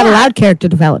 He's not allowed character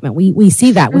development. We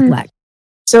see that with Lex.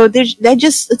 So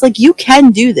it's like, you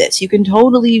can do this. You can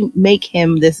totally make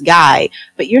him this guy,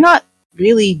 but you're not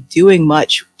really doing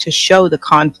much to show the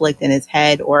conflict in his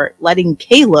head or letting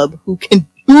Caleb, who can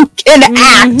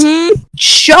act,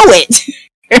 show it.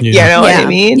 You know what I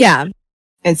mean? Yeah.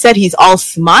 Instead, he's all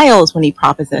smiles when he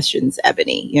propositions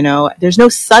Ebony. There's no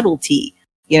subtlety.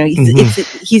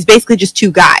 He's basically just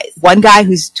two guys. One guy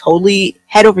who's totally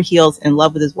head over heels in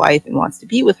love with his wife and wants to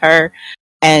be with her,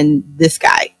 and this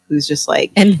guy who's just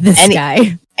like,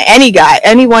 guy. Any guy,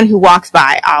 anyone who walks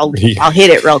by, I'll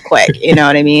hit it real quick. You know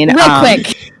what I mean? Real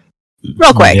quick.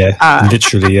 Real quick. Yeah,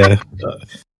 literally. Yeah.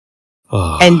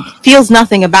 and feels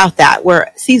nothing about that.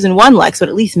 Where season 1 Lex would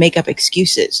at least make up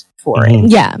excuses for it.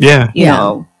 Yeah. You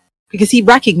know, because he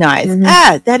recognized,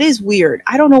 that is weird.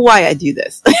 I don't know why I do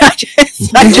this. I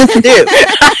just do.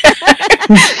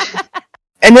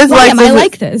 And this Why Lex am I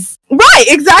like this? Right,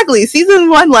 exactly. Season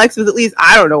 1 Lex was at least,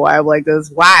 I don't know why I'm like this.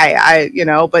 Why?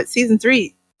 But season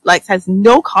 3, Lex has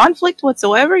no conflict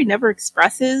whatsoever. He never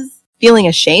expresses feeling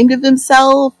ashamed of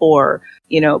himself or,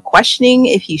 questioning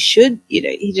if he should,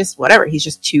 he just, whatever. He's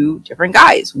just two different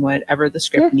guys, whatever the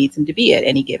script needs him to be at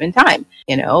any given time,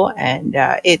 and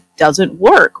it doesn't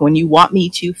work when you want me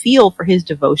to feel for his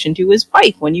devotion to his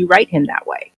wife when you write him that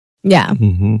way. Yeah.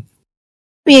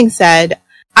 Being said,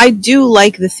 I do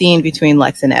like the scene between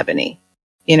Lex and Ebony.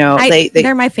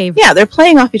 They're my favorite. Yeah, they're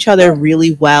playing off each other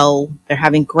really well. They're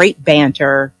having great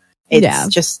banter. It's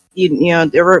just,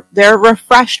 they're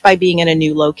refreshed by being in a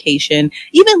new location.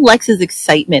 Even Lex's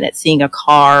excitement at seeing a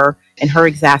car and her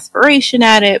exasperation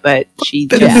at it, but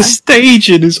the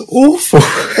staging is awful.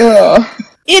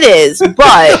 It is,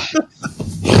 but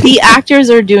the actors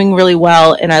are doing really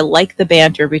well, and I like the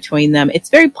banter between them. It's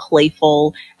very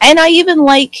playful, and I even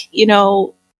like,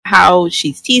 how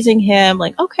she's teasing him,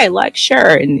 like, okay, Lex,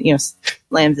 sure, and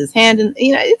slams his hand, and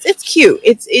it's cute.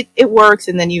 It works,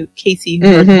 and then Casey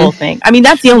heard the whole thing. I mean,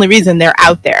 that's the only reason they're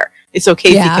out there, is so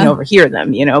Casey can overhear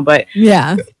them, but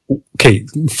Okay,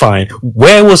 fine.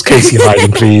 Where was Casey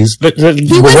hiding, please? He was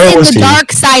in the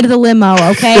dark side of the limo,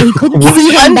 okay? He couldn't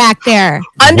see him back there.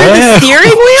 Under the steering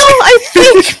wheel, I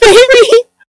think, maybe.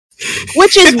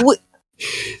 Which is...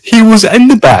 He was in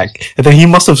the back, and then he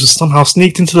must have somehow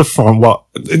sneaked into the front. What?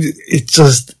 It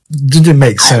just didn't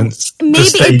make sense.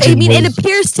 It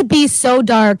appears to be so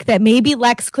dark that maybe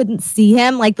Lex couldn't see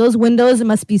him. Like, those windows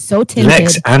must be so tinted.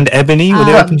 Lex and Ebony, when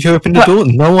they opened the door,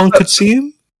 no one could see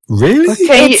him? Really?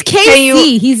 It's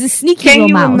KC. He's a sneaky little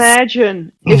mouse. Can you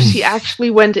imagine if she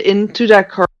actually went into that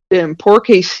car? Poor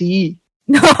KC.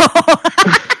 No.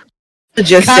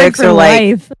 Logistics are like...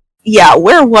 Life. Yeah,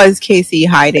 where was Casey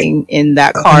hiding in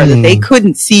that car that they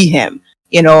couldn't see him,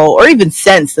 or even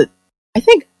sense that? I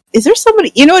think, is there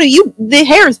somebody, the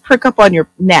hairs prick up on your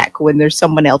neck when there's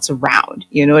someone else around,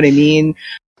 you know what I mean?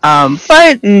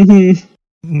 But,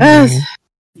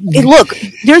 look,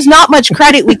 there's not much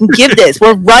credit we can give this.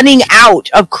 We're running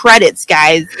out of credits,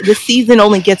 guys. This season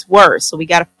only gets worse, so we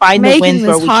gotta find the wins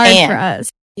where we can. For us.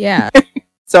 Yeah.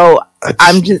 So,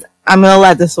 I'm going to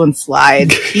let this one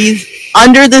slide. He's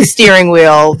under the steering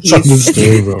wheel. He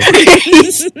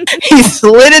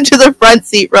slid into the front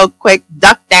seat real quick,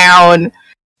 ducked down.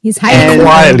 He's hiding.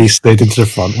 Quietly slid into the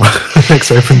front. Lex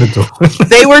opened the door.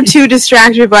 They were too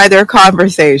distracted by their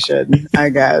conversation, I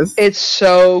guess. It's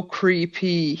so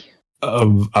creepy. I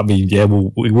mean, yeah,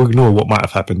 we'll ignore what might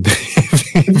have happened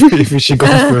if she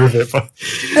got through with it. But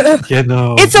yeah,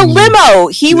 no, it's a limo.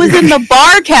 He was in the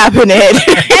bar cabinet.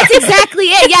 That's exactly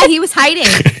it. Yeah, he was hiding.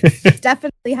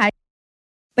 Definitely hiding.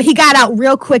 But he got out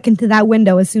real quick into that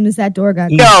window as soon as that door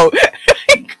got. No,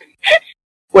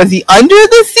 was he under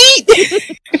the seat?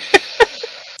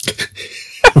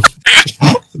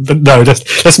 No,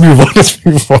 let's move on. Let's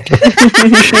move on.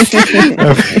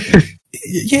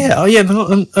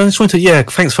 I just wanted to,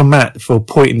 thanks for Matt for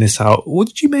pointing this out. What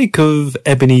did you make of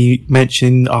Ebony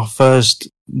mentioning our first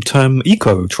term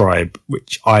eco tribe,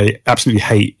 which I absolutely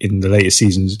hate in the later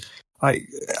seasons? I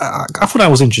thought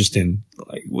that was interesting.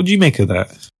 Like, what do you make of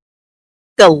that?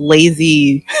 The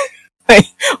lazy,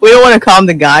 we don't want to call them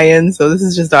the Gaians, so this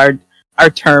is just our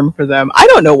term for them. I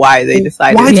don't know why they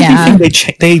decided. Why do you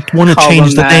think they want to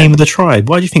change the name of the tribe?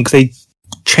 Why do you think they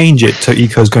change it to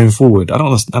ecos going forward?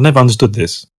 I never understood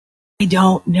this. I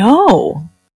don't know.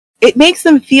 It makes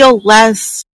them feel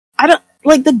less. The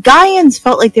Gaians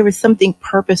felt like there was something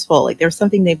purposeful, like there was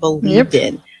something they believed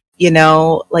in.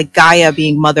 Like Gaia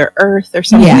being Mother Earth or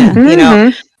something.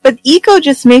 Yeah. But eco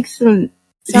just makes them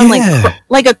sound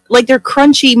like they're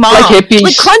crunchy moms, like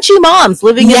crunchy moms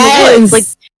living in the woods. Like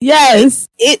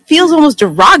it feels almost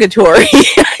derogatory.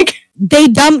 They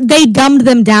dumbed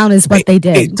them down, is what they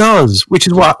did. It does, which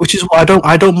is why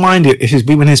I don't mind it if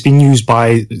when it's been used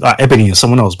by Ebony or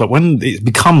someone else, but when it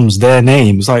becomes their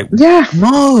name, it's like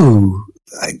no,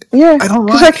 I don't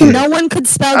like it. No one could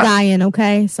spell Gaian.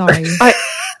 Okay, sorry.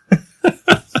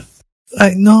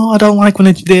 No, I don't like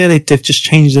when they've just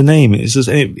changed the name. It's just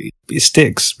it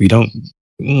sticks. We don't.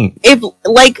 If,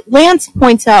 like Lance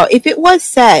points out, if it was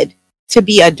said to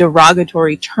be a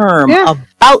derogatory term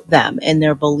about them and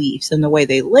their beliefs and the way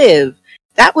they live,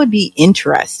 that would be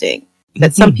interesting.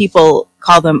 That some people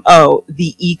call them,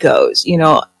 the ecos, in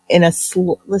a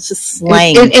let's just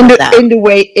slang in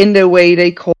the way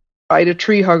they call by the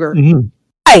tree hugger. Mm-hmm.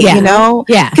 Right, Yeah. you know?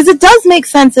 Yeah. Because it does make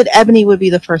sense that Ebony would be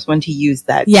the first one to use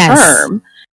that term,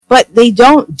 but they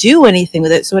don't do anything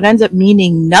with it, so it ends up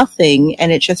meaning nothing,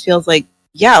 and it just feels like,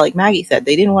 yeah, like Maggie said,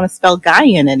 they didn't want to spell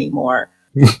Guyan anymore.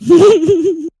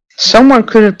 Someone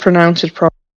couldn't pronounce it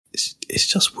properly. It's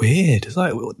just weird. It's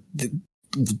like,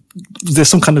 there's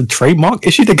some kind of trademark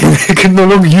issue that can no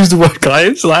longer use the word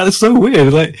guys. Like, it's so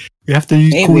weird. Like, we have to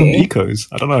call them ecos.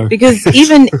 I don't know. Because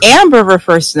even Amber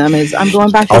refers to them as, I'm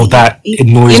going back to Oh, that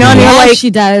annoys you know, me. and you're like, she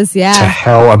does, yeah. To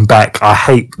hell and back. I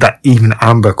hate that even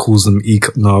Amber calls them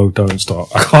eco. No, don't start.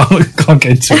 I can't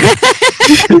get into it.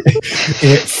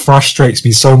 It frustrates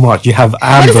me so much. You have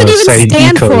Amber what does it saying even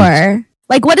stand eco. for?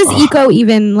 Like, what is eco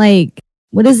even, like,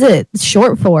 what is it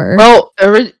short for? Well,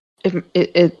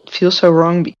 it feels so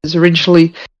wrong because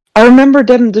originally I remember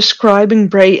them describing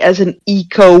Bray as an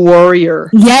eco warrior.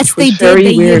 Yes, they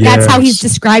did. Weird. That's how he's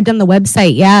described on the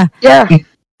website. Yeah. Yeah.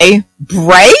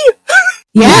 Bray?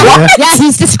 Yeah. Yeah,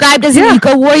 he's described as an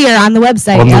eco warrior on the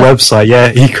website. On the website,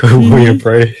 yeah, eco warrior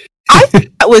Bray. I thought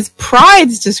that was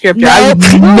Pride's descriptor. I would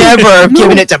never have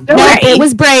given it to Bray. No, it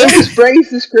was Bray. It was Bray's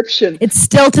description. It's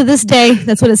still to this day.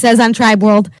 That's what it says on Tribe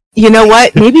World. You know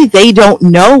what? Maybe they don't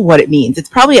know what it means. It's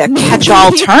probably a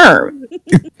catch-all term.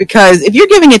 Because if you're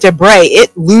giving it to Bray,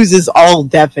 it loses all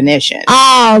definition.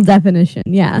 All definition,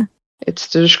 yeah. It's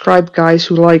to describe guys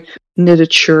who like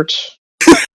knitted shirts.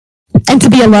 And to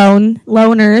be alone.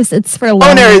 Loners. It's for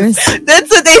loners. That's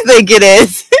what they think it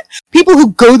is. People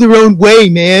who go their own way,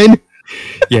 man.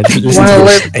 Yeah, listen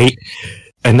to this.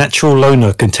 A natural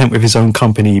loner, content with his own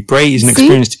company. Bray is an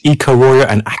experienced eco-warrior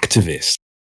and activist.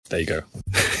 There you go.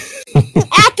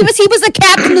 Activist? He was the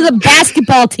captain of the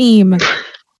basketball team.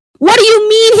 What do you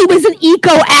mean he was an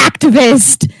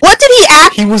eco-activist? What did he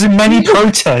act? He was in many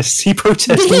protests. He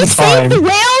protested Did all he the time. save the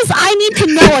whales? I need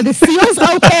to know. Are the seals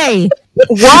okay?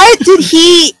 What did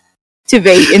he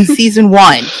activate in season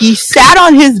 1? He sat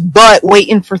on his butt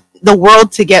waiting for the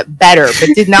world to get better, but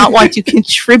did not want to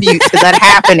contribute to that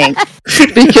happening.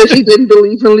 Because he didn't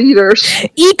believe in leaders.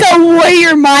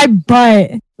 Eco-warrior my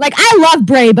butt. Like, I love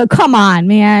Bray, but come on,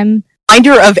 man.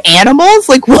 Minder of animals?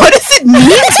 Like, what does it mean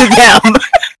to them?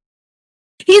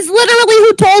 He's literally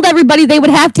who told everybody they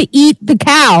would have to eat the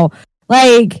cow.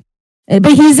 Like,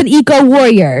 but he's an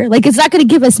eco-warrior. Like, it's not going to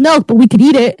give us milk, but we could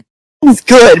eat it. It's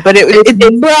good, but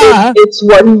it's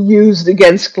what he used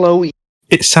against Chloe.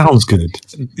 It sounds good.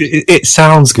 It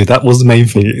sounds good. That was the main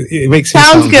thing. It makes it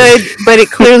sounds good, but it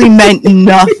clearly meant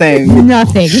nothing.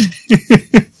 Nothing.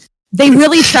 They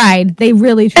really tried. They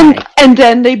really tried. And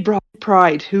then they brought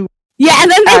Pride, who... Yeah,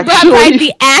 and then they brought Pride,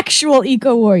 the actual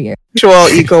eco-warrior. Actual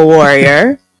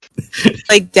eco-warrior.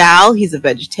 Like Dal, he's a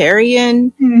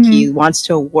vegetarian. Mm-hmm. He wants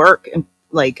to work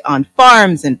like on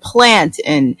farms and plant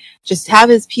and just have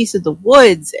his piece of the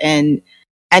woods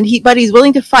but he's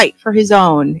willing to fight for his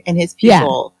own and his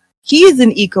people. Yeah. He is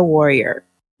an eco-warrior.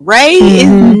 Ray is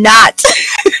not.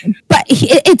 But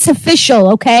it's official,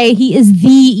 okay? He is the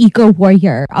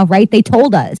eco-warrior, all right? They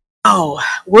told us. Oh,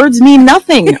 words mean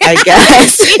nothing, I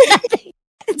guess.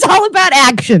 It's all about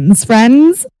actions,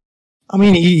 friends. I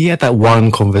mean, he had that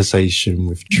one conversation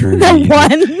with Drew. That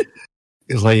one?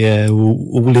 It's like, yeah,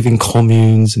 we'll live in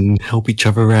communes and help each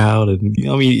other out. And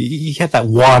I mean, he had that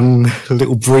one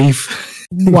little brief.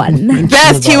 One.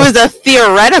 Best, he was a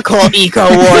theoretical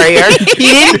eco-warrior. He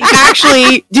didn't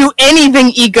actually do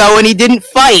anything eco and he didn't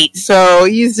fight. So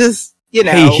he's just, you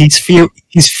know. Hey,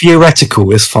 he's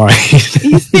theoretical, it's fine.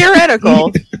 He's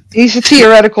theoretical. He's a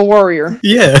theoretical warrior.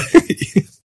 Yeah.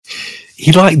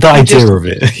 He liked the idea of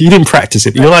it. He didn't practice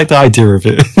it, but he liked the idea of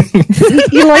it.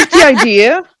 He liked the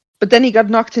idea, but then he got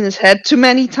knocked in his head too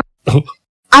many times.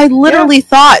 I literally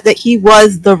thought that he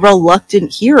was the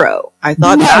reluctant hero. I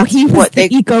thought that's he was what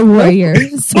the eco-warrior.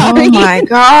 Sorry. Oh my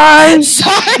gosh.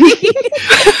 Sorry.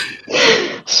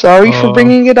 Sorry for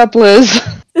bringing it up, Liz.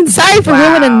 And sorry for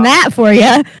ruining that for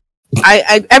you.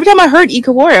 I every time I heard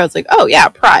eco-warrior, I was like, oh yeah,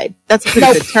 Pride. That's a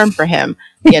pretty good term for him.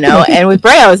 You know, and with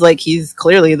Bray, I was like, he's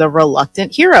clearly the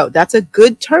reluctant hero. That's a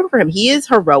good term for him. He is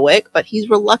heroic, but he's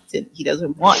reluctant. He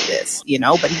doesn't want this, you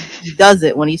know, but he does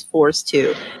it when he's forced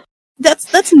to.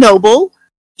 That's noble.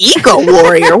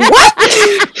 Eco-warrior. What?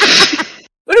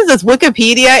 What is this,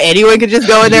 Wikipedia? Anyone can just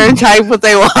go in there and type what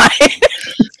they want.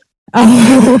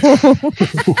 Oh.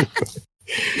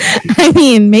 I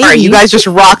mean, maybe. Sorry, you guys just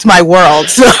rocked my world,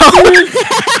 so.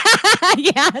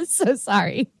 Yeah, I'm so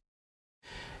sorry.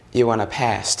 You want a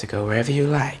pass to go wherever you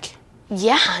like?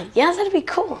 Yeah, that'd be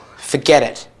cool. Forget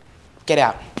it. Get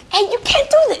out. Hey, you can't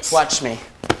do this. Watch me.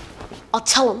 I'll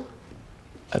tell him.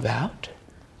 About?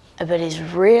 I bet he's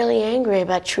really angry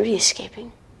about Trudy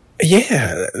escaping.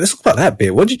 Yeah, let's talk about that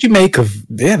bit. What did you make of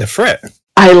the threat?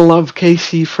 I love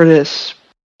Casey for this.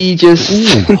 He just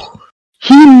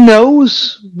he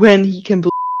knows when he can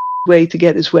way to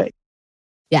get his way.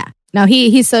 Yeah. No,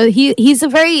 he's a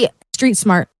very street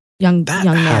smart young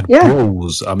man.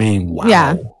 Balls. I mean, wow.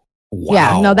 Yeah. Wow.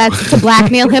 Yeah. No, that's to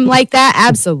blackmail him like that.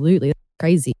 Absolutely. That's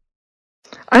crazy.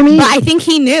 I mean, but I think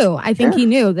he knew. He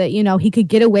knew that, he could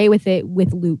get away with it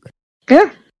with Luke.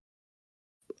 Yeah.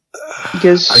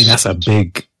 Because I mean, that's a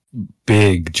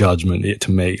big judgment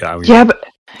to make. I mean, yeah,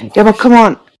 but come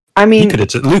on. I mean,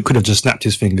 Luke could have just snapped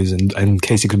his fingers and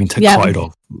Casey could have been carted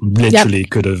off. Literally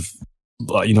could have,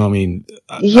 you know what I mean?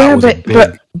 Yeah,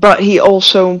 but he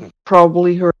also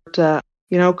probably heard that,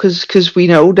 because we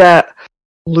know that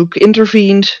Luke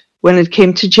intervened when it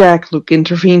came to Jack. Luke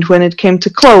intervened when it came to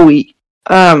Chloe.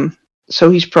 So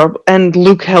he's and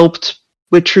Luke helped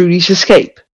with Trudy's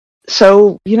escape.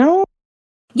 So, Yeah,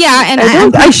 and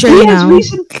I'm pretty sure,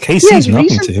 Casey's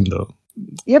nothing to him, though.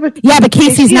 Yeah, but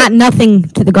Casey's not nothing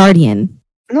to the Guardian.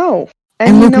 No,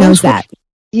 and Luke knows that.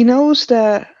 He knows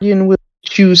that Guardian will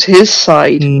choose his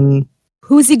side.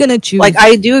 Who's he gonna choose? Like,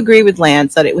 I do agree with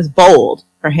Lance that it was bold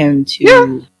for him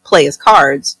to play his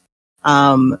cards.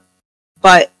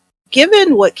 But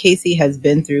given what Casey has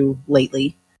been through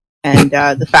lately, and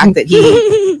the fact that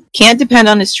he can't depend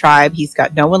on his tribe, he's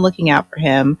got no one looking out for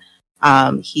him.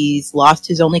 He's lost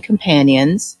his only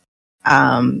companions.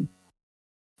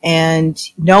 And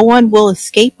no one will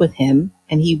escape with him,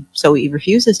 and he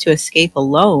refuses to escape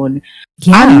alone.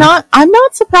 Yeah. I'm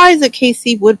not surprised that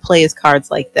Casey would play his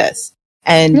cards like this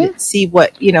and see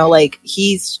what,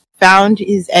 he's found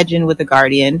his edge in with the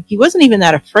Guardian. He wasn't even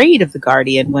that afraid of the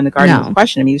Guardian when the Guardian was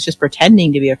questioning him. He was just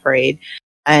pretending to be afraid.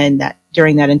 And that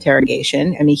during that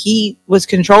interrogation, I mean, he was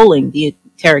controlling the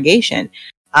interrogation.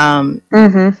 So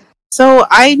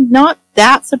I'm not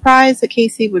that surprised that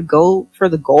Casey would go for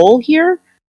the goal here.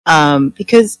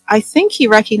 Because I think he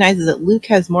recognizes that Luke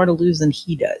has more to lose than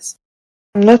he does.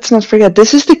 And let's not forget,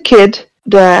 this is the kid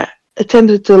that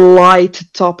attempted to lie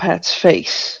to Top Hat's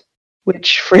face,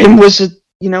 which for him was a,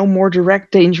 more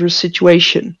direct, dangerous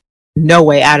situation. No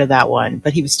way out of that one,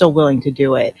 but he was still willing to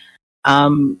do it.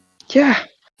 Yeah.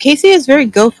 Casey is very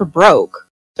go for broke,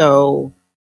 so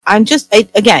I'm just,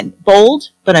 again, bold,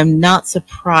 but I'm not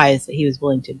surprised that he was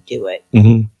willing to do it.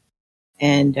 Mm-hmm.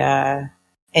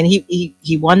 And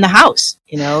he won the house.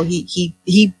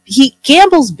 He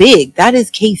gambles big. That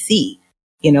is KC.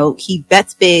 He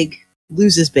bets big,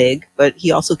 loses big, but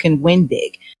he also can win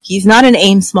big. He's not an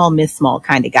aim small, miss small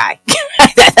kind of guy.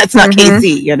 That's not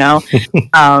KC,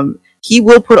 he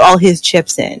will put all his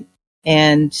chips in.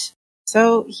 And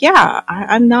so, yeah,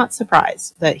 I'm not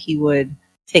surprised that he would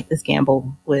take this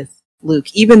gamble with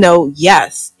Luke, even though,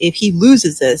 yes, if he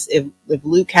loses this, if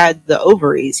Luke had the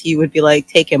ovaries, he would be like,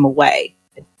 take him away.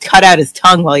 Cut out his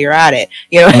tongue while you're at it,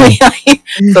 what I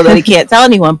mean? So that he can't tell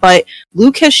anyone. But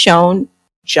Luke has shown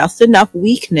just enough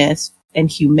weakness and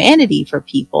humanity for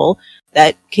people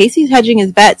that Casey's hedging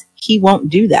his bets. He won't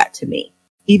do that to me,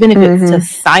 even if it's to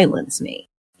silence me.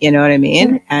 You know what I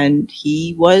mean? And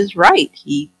he was right.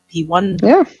 He won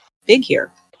big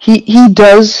here. He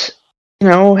does,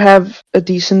 have a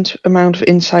decent amount of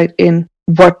insight in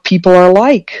what people are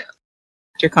like.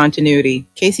 Continuity.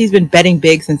 Casey's been betting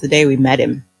big since the day we met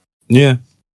him. Yeah.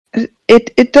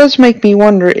 It does make me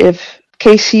wonder if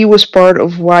Casey was part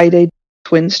of why they did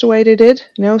twins the way they did,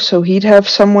 so he'd have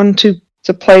someone to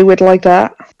play with like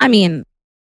that. I mean,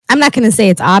 I'm not going to say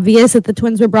it's obvious that the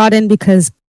twins were brought in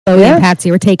because Chloe and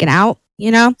Patsy were taken out,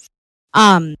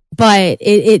 but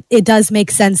it does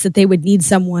make sense that they would need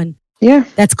someone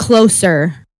that's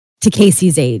closer to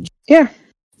Casey's age. Yeah.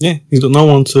 Yeah, he's got no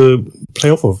one to play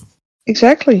off of.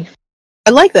 Exactly. I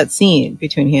like that scene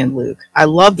between he and Luke. I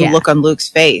love the look on Luke's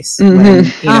face when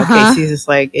Casey's just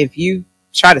like, if you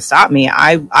try to stop me,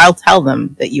 I'll tell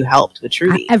them that you helped with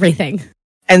Trudy. Everything.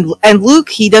 And Luke,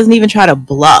 he doesn't even try to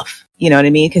bluff. You know what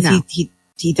I mean? Because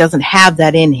he doesn't have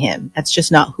that in him. That's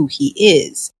just not who he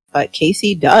is. But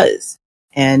Casey does,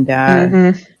 and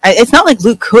it's not like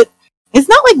Luke could. It's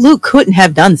not like Luke couldn't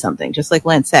have done something, just like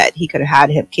Lance said. He could have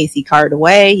had Casey carted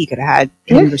away. He could have had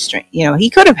him restrained. He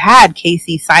could have had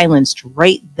Casey silenced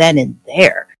right then and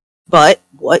there. But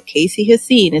what Casey has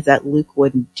seen is that Luke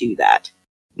wouldn't do that.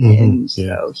 And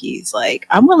so he's like,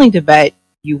 I'm willing to bet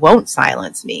you won't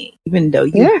silence me, even though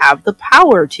you have the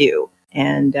power to.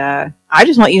 And I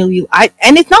just want you to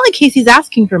and it's not like Casey's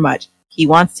asking for much. He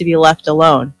wants to be left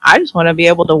alone. I just want to be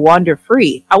able to wander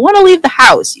free. I want to leave the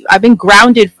house. I've been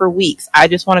grounded for weeks. I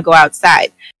just want to go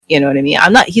outside. You know what I mean?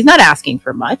 He's not asking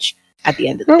for much at the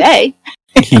end of the day.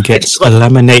 He gets a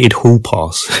laminated hall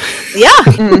pass. Yeah.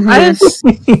 I just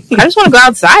want to go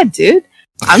outside, dude.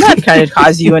 I'm not trying to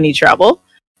cause you any trouble.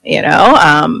 You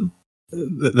know,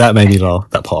 that made me laugh.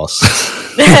 That pass.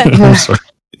 I'm sorry.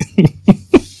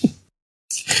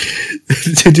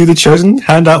 To do the Chosen,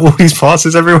 hand out all these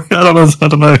passes everywhere. I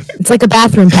don't know. It's like a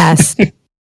bathroom pass.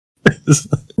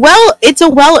 Well, it's a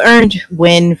well-earned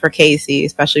win for Casey,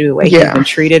 especially the way he's been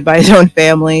treated by his own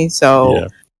family. So,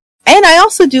 and I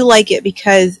also do like it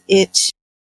because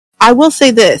I will say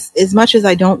this, as much as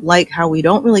I don't like how we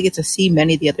don't really get to see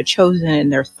many of the other Chosen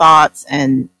and their thoughts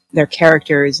and their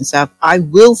characters and stuff, I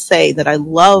will say that I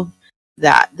love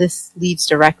that this leads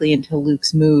directly into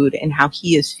Luke's mood and how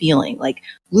he is feeling. Like,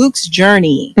 Luke's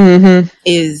journey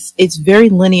it's very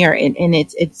linear and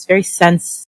it's very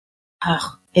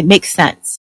it makes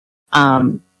sense.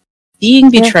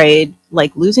 Being betrayed,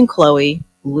 like losing Chloe,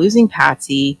 losing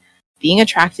Patsy, being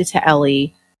attracted to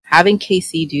Ellie, having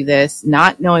Casey do this,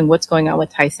 not knowing what's going on with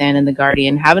Tyson and the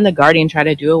Guardian, having the Guardian try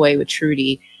to do away with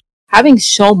Trudy, having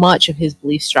so much of his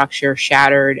belief structure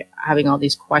shattered, having all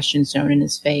these questions thrown in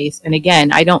his face. And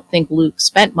again, I don't think Luke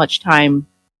spent much time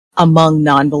among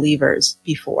non-believers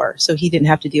before, so he didn't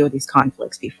have to deal with these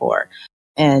conflicts before.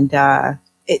 And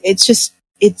it's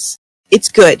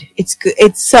good. It's good.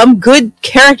 It's some good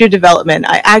character development.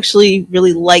 I actually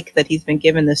really like that he's been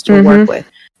given this to work with,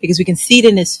 because we can see it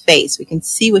in his face. We can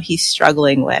see what he's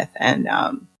struggling with, and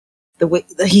the way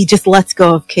he just lets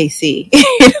go of KC.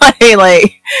 You know what I mean?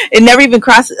 Like, it never even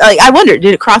crosses. Like, I wonder,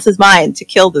 did it cross his mind to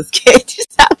kill this kid?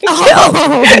 Just have him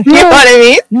killed. You know what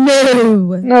I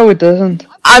mean? No, it doesn't.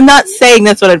 I'm not saying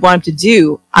that's what I'd want him to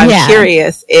do. I'm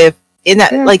curious if in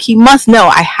that, like, he must know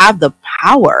I have the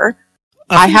power.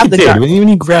 I have the gun. When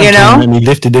he grabbed him and he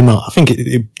lifted him up, I think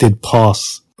it did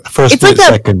pass for a split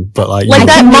second, but like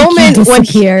that moment when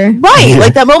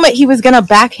like that moment he was gonna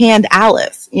backhand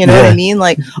Alice. You know what I mean?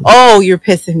 Like, oh, you're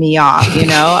pissing me off. You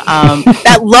know,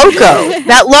 that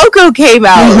loco came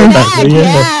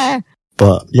out.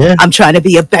 But I'm trying to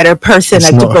be a better person.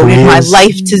 I've devoted my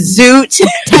life to Zoot.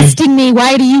 Testing me.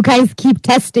 Why do you guys keep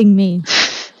testing me?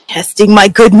 Testing my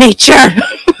good nature.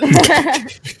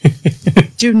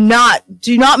 Do not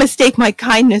mistake my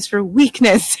kindness for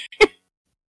weakness.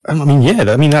 I mean,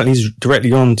 that leads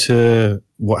directly on to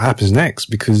what happens next,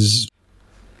 because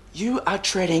you are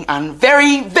treading on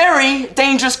very, very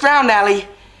dangerous ground, Allie.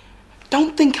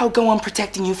 Don't think I'll go on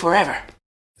protecting you forever.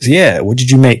 So what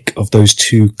did you make of those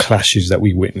two clashes that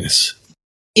we witness?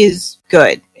 Is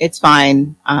good. It's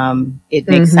fine. It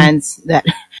makes sense that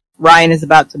Ryan is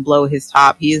about to blow his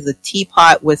top. He is a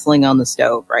teapot whistling on the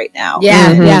stove right now.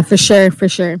 Yeah, for sure.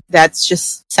 That's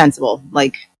just sensible.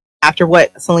 Like, after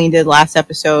what Celine did last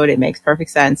episode, it makes perfect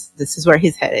sense. This is where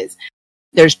his head is.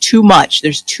 There's too much.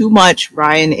 There's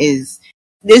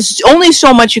only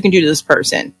so much you can do to this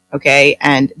person, okay?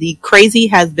 And the crazy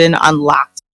has been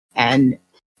unlocked, and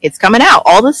it's coming out.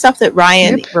 All the stuff that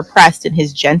Ryan repressed in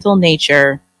his gentle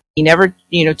nature, he never,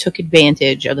 took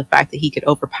advantage of the fact that he could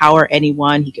overpower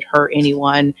anyone, he could hurt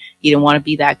anyone. He didn't want to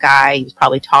be that guy. He was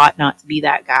probably taught not to be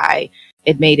that guy.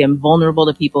 It made him vulnerable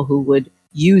to people who would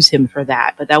use him for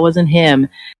that, but that wasn't him.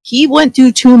 He went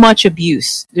through too much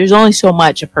abuse. There's only so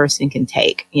much a person can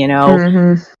take,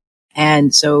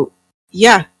 And so,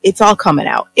 it's all coming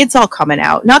out.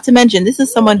 Not to mention, this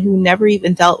is someone who never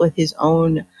even dealt with his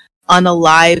own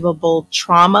unalivable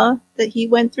trauma that he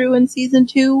went through in season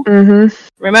 2.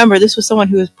 Remember, this was someone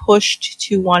who was pushed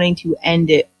to wanting to end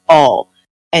it all,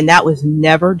 and that was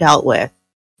never dealt with.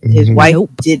 His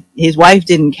wife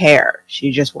didn't care.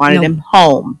 She just wanted him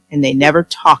home, and they never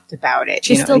talked about it.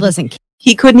 She still doesn't care.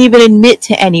 He couldn't even admit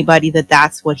to anybody that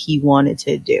that's what he wanted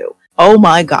to do. Oh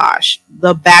my gosh,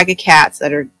 the bag of cats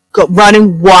that are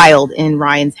running wild in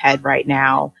Ryan's head right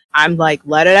now. I'm like,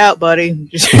 let it out, buddy.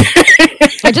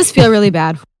 I just feel really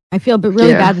bad. I feel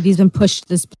really bad that he's been pushed to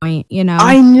this point,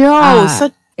 I know.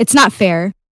 It's not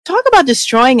fair. Talk about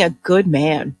destroying a good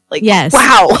man. Like, yes.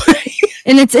 Wow.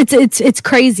 And it's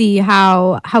crazy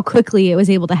how quickly it was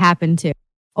able to happen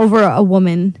over a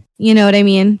woman. You know what I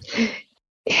mean?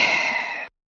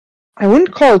 I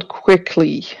wouldn't call it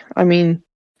quickly. I mean,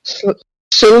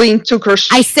 Celine took her...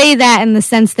 I say that in the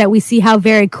sense that we see how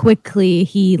very quickly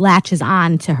he latches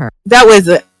on to her. That was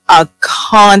a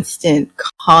constant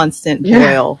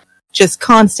boil. Just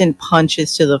constant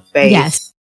punches to the face.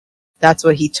 Yes. That's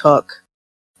what he took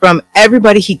from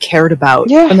everybody he cared about.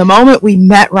 Yeah. From the moment we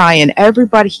met Ryan,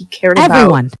 everybody he cared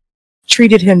about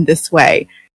treated him this way.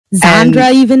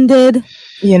 Zandra even did.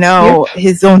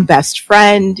 His own best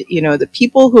friend, the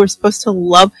people who are supposed to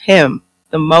love him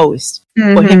the most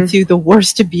put him through the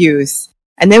worst abuse.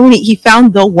 And then when he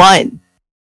found the one,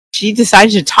 she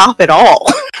decided to top it all.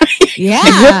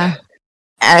 Yeah.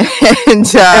 And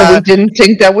we didn't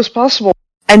think that was possible.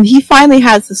 And he finally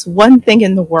has this one thing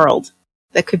in the world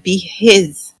that could be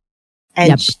his.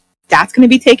 And that's going to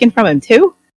be taken from him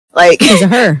too? Like, because of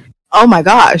her. Oh my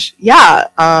gosh. Yeah.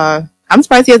 I'm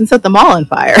surprised he hasn't set them all on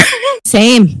fire.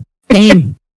 Same.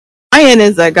 Ryan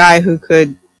is a guy who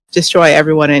could destroy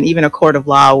everyone, and even a court of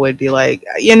law would be like,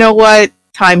 you know what?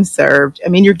 Time served. I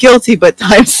mean, you're guilty, but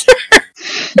time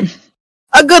served.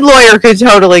 A good lawyer could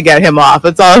totally get him off.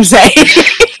 That's all I'm saying.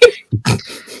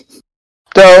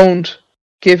 Don't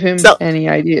give him any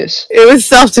ideas. It was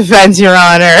self-defense, Your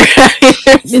Honor.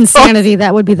 Insanity,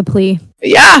 that would be the plea.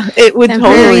 Yeah, it would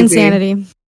totally insanity. Be.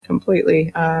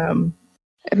 Completely.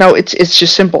 No, it's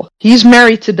just simple. He's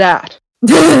married to that.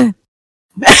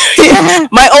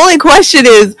 My only question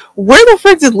is, where the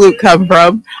frick did Luke come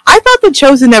from? I thought the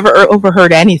Chosen never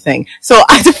overheard anything. So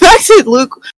the fact that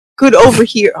Luke could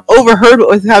overheard what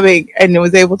was coming and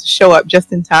was able to show up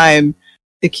just in time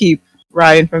to keep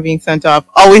Ryan from being sent off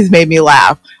always made me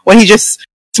laugh. When he just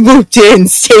swooped in,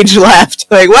 stage left.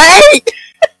 Like, wait!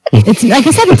 It's like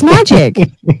I said, it's magic.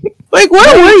 Like,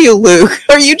 where were you, Luke?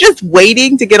 Are you just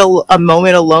waiting to get a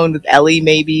moment alone with Ellie,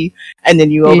 maybe? And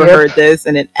then you overheard this,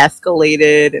 and it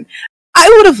escalated. And I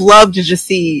would have loved to just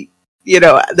see,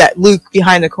 that Luke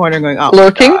behind the corner going, "Oh,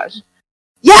 lurking." My gosh.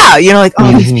 Yeah, like,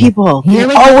 oh, these people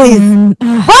always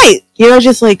right.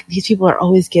 Just like these people are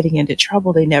always getting into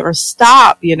trouble. They never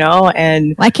stop.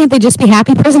 And why can't they just be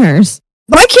happy prisoners?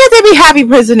 Why can't they be happy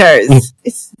prisoners?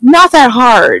 It's not that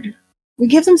hard. We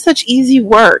give them such easy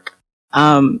work.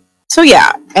 So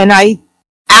yeah, and I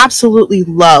absolutely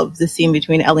love the scene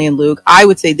between Ellie and Luke. I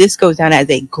would say this goes down as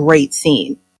a great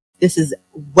scene. This is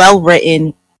well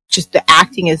written. Just the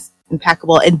acting is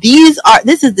impeccable. And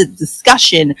this is the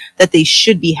discussion that they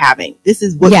should be having. This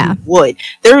is what you would.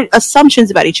 Their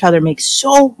assumptions about each other make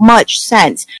so much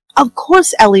sense. Of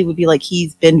course, Ellie would be like,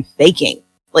 he's been faking.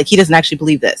 Like, he doesn't actually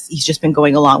believe this. He's just been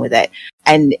going along with it.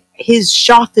 And his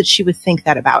shock that she would think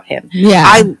that about him. Yeah.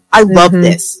 I love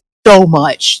this so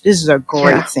much. This is a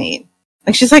great scene.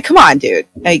 Like, she's like, come on, dude.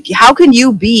 Like, how can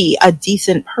you be a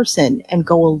decent person and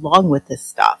go along with this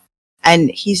stuff? And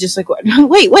he's just like,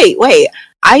 wait.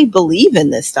 I believe in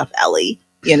this stuff, Ellie,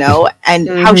 and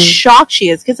how shocked she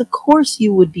is. Because of course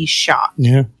you would be shocked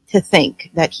to think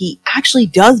that he actually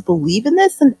does believe in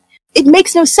this. And it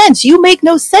makes no sense. You make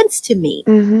no sense to me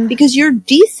because you're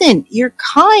decent. You're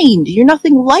kind. You're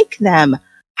nothing like them.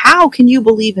 How can you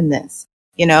believe in this?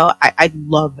 I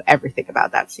love everything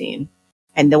about that scene.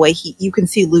 And the way you can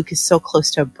see Luke is so close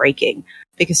to breaking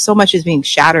because so much is being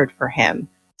shattered for him,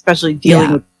 especially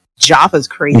dealing with Jaffa's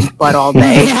crazy butt all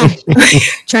day.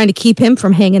 Trying to keep him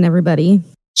from hanging everybody.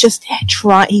 Just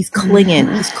he's clinging.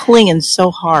 He's clinging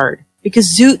so hard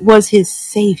because Zoot was his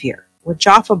savior. What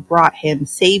Jaffa brought him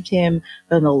saved him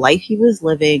from the life he was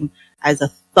living as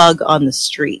a thug on the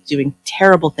street, doing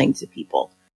terrible things to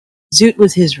people. Zoot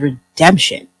was his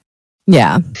redemption.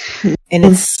 Yeah. And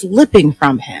it's slipping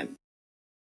from him.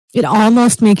 It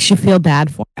almost makes you feel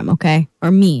bad for him, okay? Or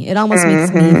me. It almost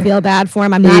makes me feel bad for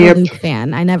him. I'm not a Luke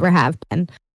fan. I never have been.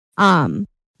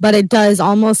 But it does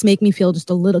almost make me feel just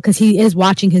a little, because he is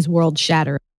watching his world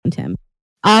shatter around him.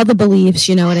 All the beliefs,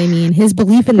 you know what I mean? His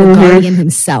belief in the Guardian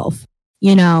himself,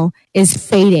 is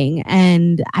fading.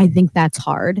 And I think that's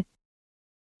hard.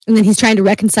 And then he's trying to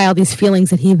reconcile these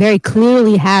feelings that he very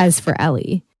clearly has for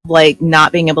Ellie. Like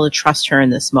not being able to trust her in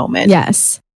this moment.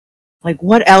 Yes. Like,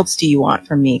 what else do you want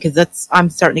from me? Because I'm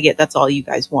starting to get, that's all you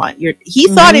guys want. He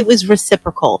thought it was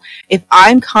reciprocal. If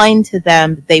I'm kind to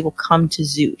them, they will come to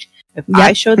Zoot. If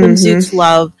I show them Zoot's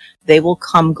love, they will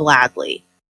come gladly.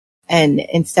 And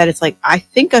instead it's like, I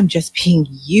think I'm just being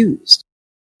used.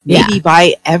 Maybe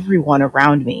by everyone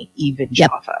around me, even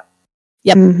Jaffa.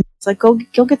 Yep. It's like, go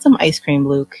get some ice cream,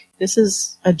 Luke. This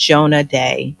is a Jonah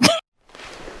day.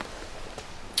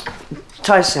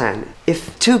 Tai-San,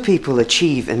 if two people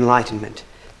achieve enlightenment,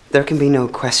 there can be no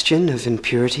question of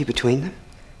impurity between them?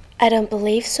 I don't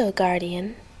believe so,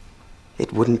 Guardian.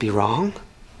 It wouldn't be wrong?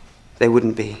 They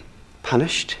wouldn't be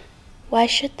punished? Why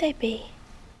should they be?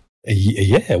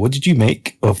 Yeah, what did you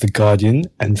make of the Guardian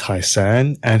and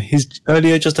Tai-San and his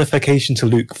earlier justification to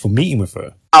Luke for meeting with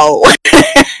her? Oh.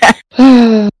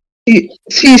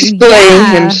 He's playing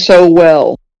him so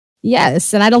well.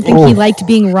 Yes, and I don't think he liked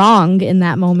being wrong in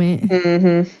that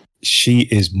moment. She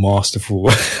is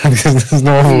masterful. There's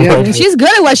no word. She's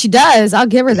good at what she does. I'll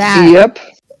give her that. Yep.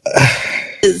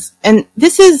 And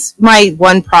this is my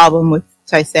one problem with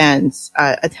Tai-San's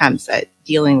attempts at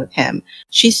dealing with him.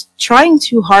 She's trying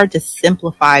too hard to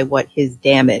simplify what his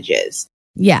damage is.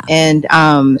 Yeah. And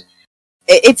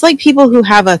it's like people who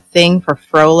have a thing for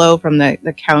Frollo from the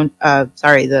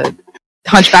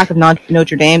Hunchback of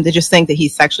Notre Dame. They just think that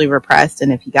he's sexually repressed,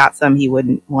 and if he got some, he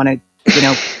wouldn't want to,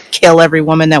 kill every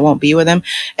woman that won't be with him.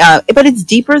 But it's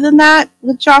deeper than that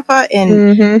with Jaffa,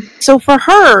 and so for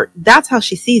her, that's how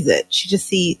she sees it. She just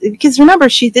sees, because remember,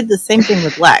 she did the same thing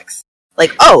with Lex.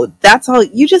 Like, oh, that's all,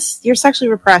 you're sexually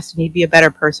repressed, and you'd be a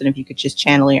better person if you could just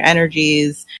channel your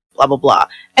energies, blah, blah, blah.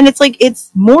 And it's like,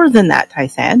 it's more than that,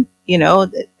 Tai-San.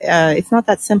 It's not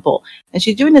that simple. And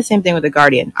she's doing the same thing with the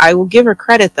Guardian. I will give her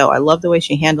credit, though. I love the way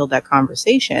she handled that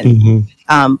conversation.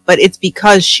 But it's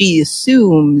because she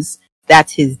assumes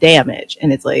that's his damage.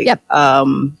 And it's like,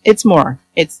 it's more.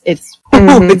 It's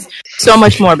so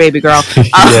much more, baby girl.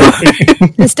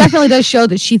 This definitely does show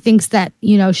that she thinks that,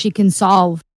 she can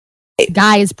solve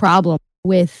Guy's problem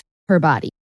with her body.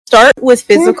 Start with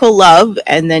physical love,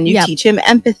 and then you teach him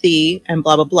empathy and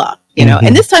blah, blah, blah.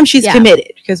 And this time she's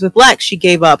committed, because with Lex, she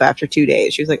gave up after 2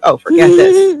 days. She was like, oh, forget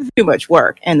this. Too much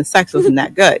work. And the sex wasn't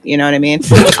that good. You know what I mean?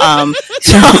 So,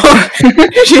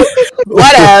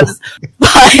 whatevs.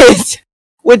 But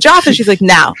with Jaffa, she's like,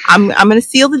 now, I'm going to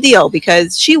seal the deal,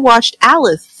 because she watched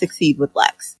Alice succeed with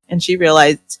Lex. And she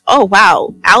realized, oh,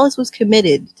 wow, Alice was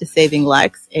committed to saving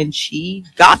Lex, and she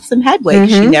got some headway.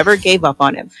 She never gave up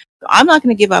on him. So I'm not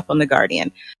going to give up on the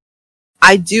Guardian.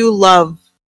 I do love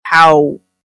how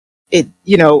it,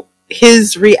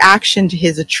 his reaction to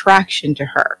his attraction to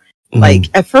her. Like,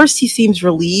 at first he seems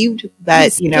relieved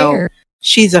that,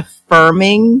 she's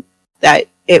affirming that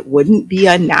it wouldn't be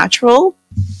unnatural.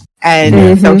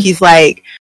 And so he's like,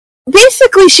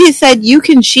 basically she said, you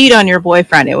can cheat on your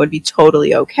boyfriend. It would be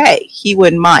totally okay. He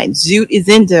wouldn't mind. Zoot is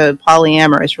into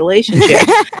polyamorous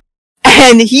relationships.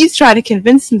 And he's trying to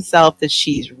convince himself that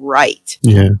she's right.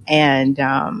 Yeah. And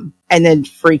then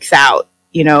freaks out,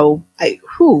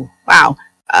 wow.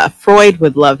 Freud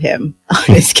would love him on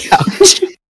his couch.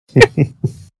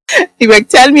 He's like,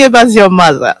 tell me about your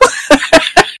mother.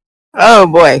 Oh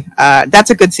boy. That's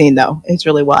a good scene though. It's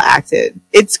really well acted.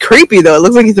 It's creepy though. It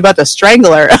looks like he's about to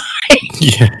strangle her.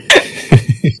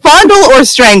 Fondle or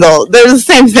strangle. They're the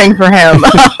same thing for him.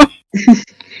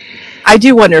 I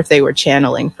do wonder if they were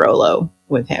channeling Frollo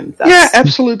with him. Yeah,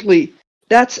 absolutely.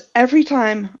 That's every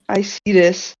time I see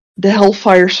this, the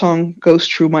Hellfire song goes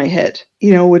through my head.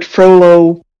 With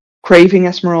Frollo craving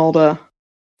Esmeralda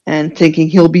and thinking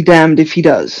he'll be damned if he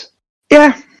does.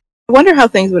 Yeah. I wonder how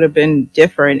things would have been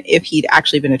different if he'd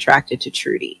actually been attracted to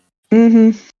Trudy.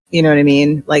 You know what I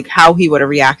mean? Like how he would have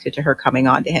reacted to her coming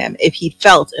on to him if he'd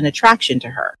felt an attraction to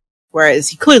her. Whereas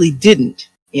he clearly didn't,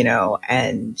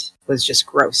 and was just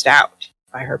grossed out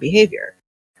by her behavior.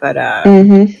 But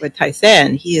with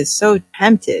Tai-San, he is so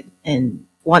tempted and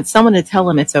wants someone to tell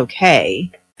him it's okay.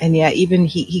 And yet even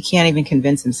he can't even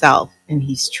convince himself. And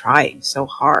he's trying so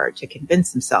hard to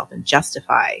convince himself and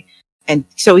justify. And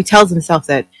so he tells himself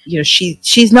that,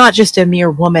 she's not just a mere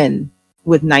woman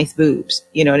with nice boobs.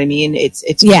 You know what I mean?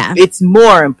 It's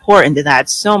more important than that.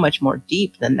 It's so much more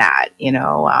deep than that.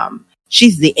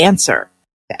 She's the answer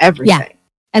to everything. Yeah.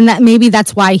 And that maybe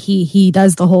that's why he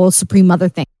does the whole Supreme Mother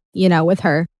thing, with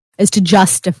her, is to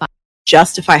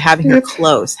justify having her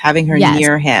close, having her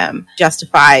near him,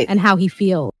 justify and how he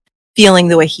feeling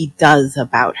the way he does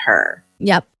about her.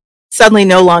 Yep. Suddenly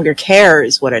no longer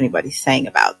cares what anybody's saying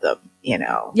about them,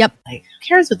 Yep. Like, who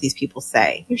cares what these people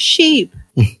say? They're sheep.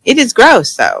 It is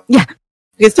gross, though. Yeah.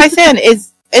 Because Tai-San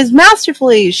is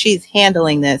masterfully as she's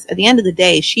handling this, at the end of the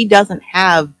day, she doesn't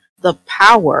have the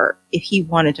power if he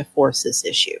wanted to force this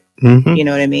issue. You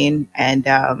know what I mean? And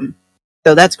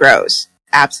so that's gross.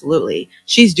 Absolutely.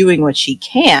 She's doing what she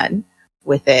can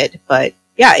with it, but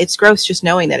yeah, it's gross just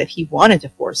knowing that if he wanted to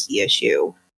force the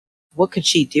issue, what could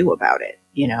she do about it,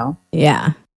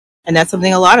 Yeah. And that's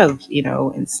something a lot of,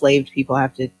 enslaved people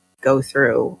have to go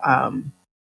through.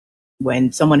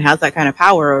 When someone has that kind of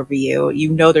power over you,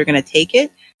 they're going to take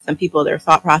it. Some people, their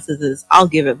thought process is, I'll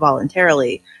give it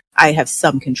voluntarily. I have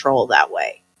some control that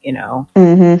way,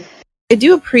 I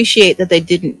do appreciate that they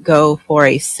didn't go for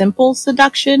a simple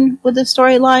seduction with the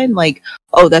storyline. Like,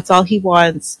 oh, that's all he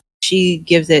wants. She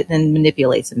gives it and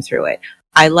manipulates him through it.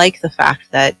 I like the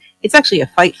fact that it's actually a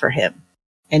fight for him.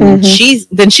 And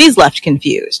then she's left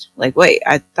confused. Like, wait,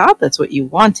 I thought that's what you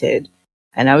wanted.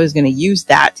 And I was going to use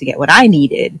that to get what I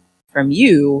needed from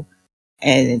you.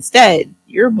 And instead,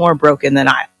 you're more broken than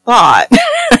I thought.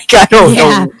 Like, I don't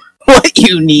know what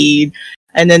you need.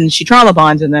 And then she trauma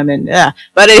bonds in them, and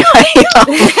but anyway,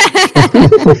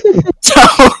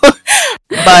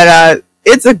 but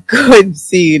it's a good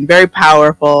scene, very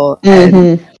powerful,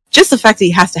 and just the fact that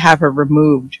he has to have her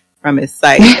removed from his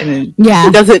sight, and then Yeah.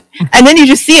 he doesn't, and then you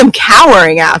just see him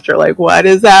cowering after, like, what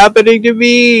is happening to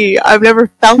me? I've never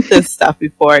felt this stuff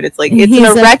before, and it's like it's He's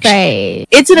an erection. afraid.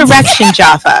 It's an erection,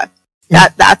 Jaffa.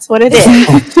 That's what it is.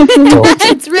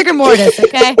 It's rigor mortis,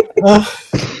 okay?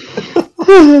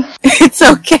 It's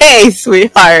okay,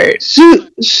 sweetheart.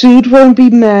 Suit won't be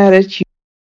mad at you.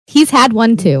 He's had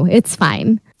one too. It's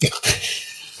fine.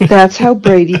 That's how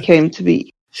Brady came to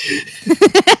be.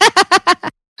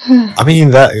 I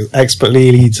mean, that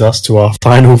expertly leads us to our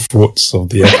final thoughts of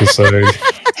the episode.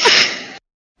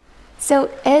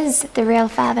 So is the real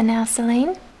father now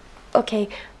Celine? Okay,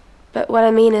 but what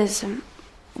I mean is,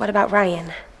 what about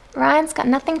Ryan? Ryan's got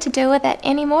nothing to do with it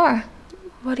anymore.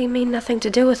 What do you mean, nothing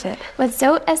to do with it? With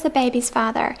Zoot as the baby's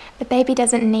father, the baby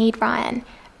doesn't need Ryan.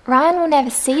 Ryan will never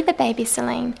see the baby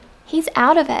Celine. He's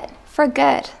out of it, for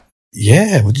good.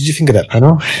 Yeah, what did you think of that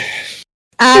panel?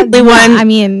 The one. I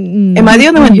mean, am I the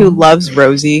only one who loves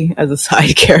Rosie as a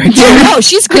side character? No,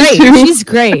 she's great. She's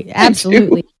great.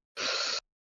 Absolutely.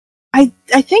 I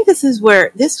think this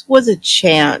was a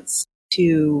chance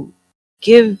to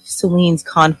give Celine's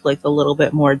conflict a little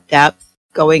bit more depth,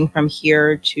 going from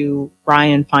here to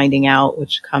Ryan finding out,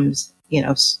 which comes,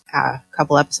 a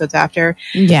couple episodes after.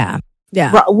 Yeah.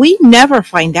 We never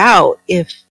find out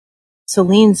if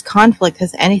Celine's conflict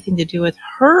has anything to do with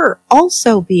her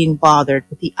also being bothered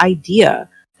with the idea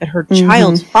that her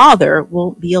child's father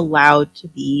won't be allowed to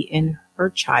be in her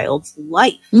child's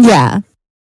life. Yeah.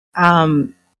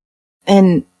 And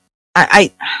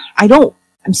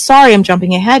I'm sorry I'm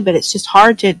jumping ahead, but it's just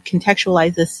hard to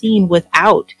contextualize the scene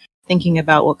without thinking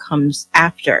about what comes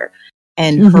after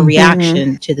and her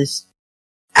reaction to this.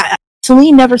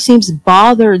 Celine never seems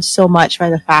bothered so much by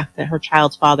the fact that her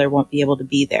child's father won't be able to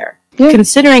be there. Yeah.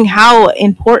 Considering how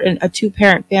important a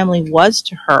two-parent family was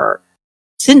to her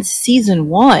since season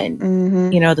 1,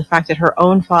 the fact that her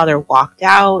own father walked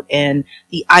out, and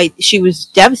she was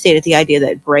devastated at the idea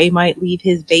that Bray might leave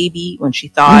his baby when she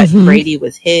thought Brady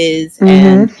was his,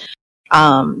 and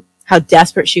how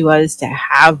desperate she was to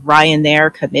have Ryan there,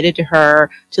 committed to her,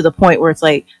 to the point where it's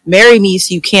like, marry me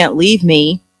so you can't leave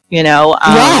me,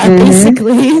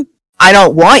 basically. I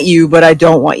don't want you, but I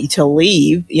don't want you to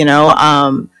leave,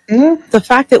 The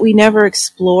fact that we never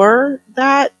explore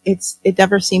that, it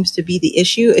never seems to be the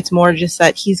issue. It's more just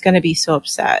that he's going to be so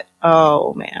upset.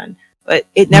 Oh, man. But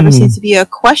it never seems to be a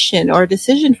question or a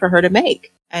decision for her to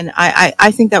make. And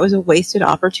I think that was a wasted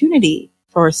opportunity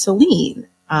for Celine.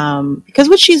 Because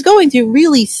what she's going through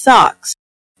really sucks.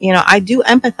 I do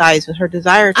empathize with her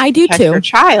desire to protect her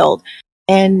child.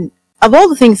 And of all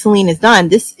the things Celine has done,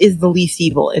 this is the least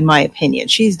evil, in my opinion.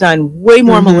 She's done way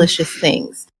more malicious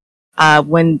things.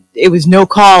 When it was no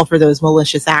call for those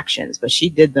malicious actions, but she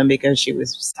did them because she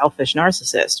was a selfish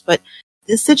narcissist. But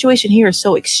this situation here is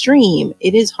so extreme,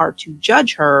 it is hard to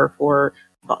judge her for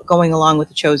going along with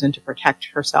the Chosen to protect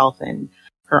herself and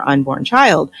her unborn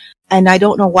child. And I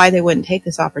don't know why they wouldn't take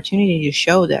this opportunity to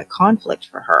show that conflict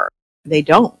for her. They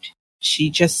don't.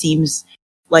 She just seems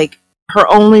like her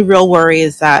only real worry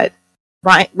is that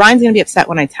Ryan's going to be upset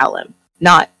when I tell him.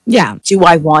 Not, do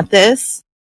I want this?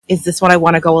 Is this what I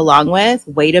want to go along with?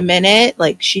 Wait a minute.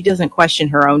 Like, she doesn't question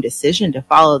her own decision to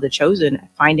follow the Chosen,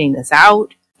 finding this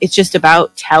out. It's just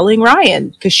about telling Ryan,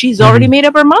 because she's already made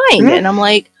up her mind. And I'm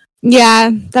like... Yeah,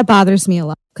 that bothers me a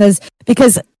lot.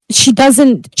 Because she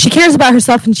cares about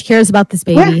herself and she cares about this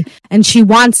baby. And she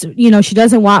wants, she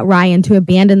doesn't want Ryan to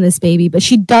abandon this baby, but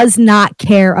she does not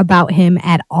care about him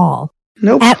at all.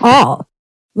 Nope. At all.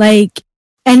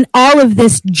 And all of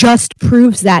this just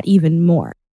proves that even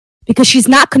more. Because she's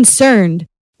not concerned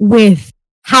with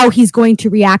how he's going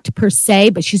to react per se,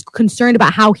 but she's concerned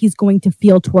about how he's going to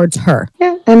feel towards her.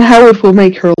 Yeah, and how it will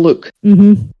make her look.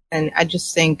 Mm-hmm. And I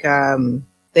just think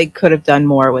they could have done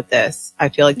more with this. I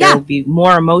feel like there would be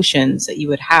more emotions that you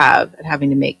would have at having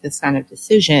to make this kind of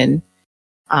decision.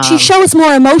 She shows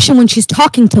more emotion when she's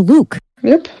talking to Luke.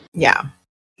 Yep. Yeah.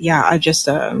 Yeah, I just,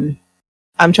 I'm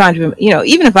trying to,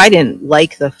 even if I didn't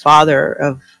like the father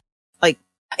of,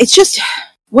 it's just...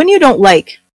 When you don't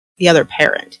like the other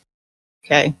parent,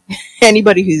 okay,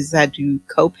 anybody who's had to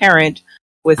co-parent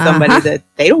with somebody that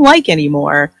they don't like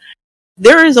anymore,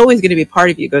 there is always going to be a part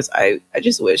of you goes, I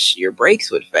just wish your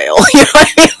brakes would fail. You know what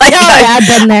I mean? I've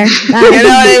been there. You know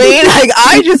what I mean?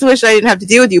 I just wish I didn't have to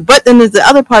deal with you. But then there's the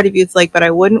other part of you, it's like, but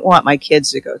I wouldn't want my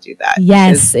kids to go through that.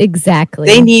 Yes, exactly.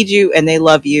 They need you and they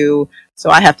love you, so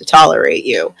I have to tolerate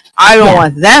you. I don't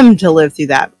want them to live through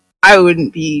that. I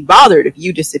wouldn't be bothered if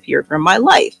you disappeared from my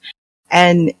life.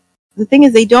 And the thing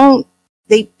is, they don't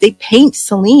they paint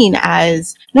Celine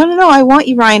as, no, I want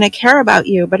you, Ryan, I care about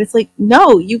you. But it's like,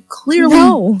 no, you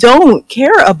clearly don't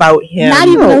care about him. Not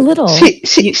even a little.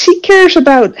 She cares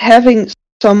about having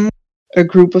a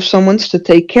group of someones to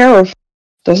take care of.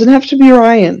 Doesn't have to be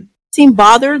Ryan. Seem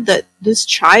bothered that this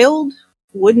child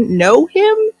wouldn't know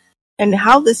him, and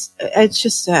how this, it's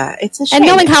just, it's a shame. And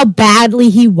knowing how badly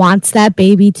he wants that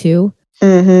baby too.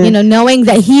 Mm-hmm. You know, knowing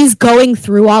that he's going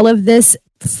through all of this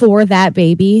for that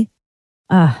baby.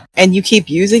 And you keep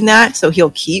using that, so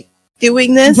he'll keep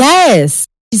doing this? Yes.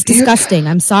 He's disgusting.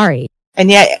 I'm sorry.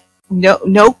 And yet,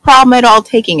 no problem at all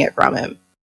taking it from him.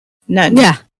 None.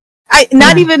 Yeah.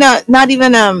 Not even,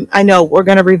 I know we're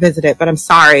going to revisit it, but I'm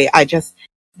sorry.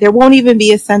 There won't even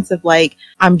be a sense of like,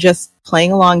 I'm just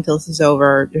playing along till this is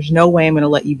over. There's no way I'm going to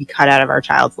let you be cut out of our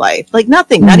child's life. Like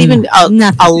nothing, not even a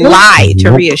lie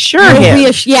to reassure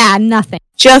him. Yeah, nothing.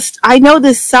 Just, I know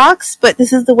this sucks, but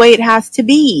this is the way it has to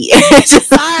be.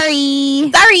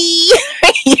 Sorry.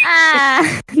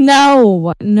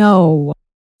 No.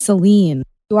 Celine,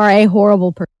 you are a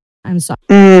horrible person. I'm sorry.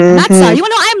 I'm not sorry. You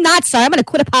know, I'm not sorry. I'm going to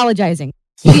quit apologizing.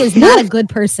 She is not a good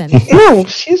person. No,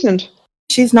 she isn't.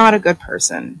 She's not a good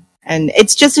person. And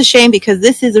it's just a shame because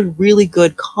this is a really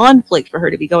good conflict for her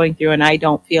to be going through, and I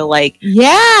don't feel like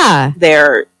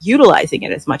they're utilizing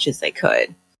it as much as they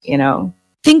could, you know?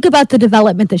 Think about the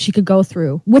development that she could go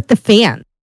through with the fan.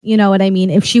 You know what I mean?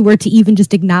 If she were to even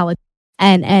just acknowledge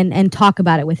and talk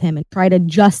about it with him and try to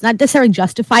not necessarily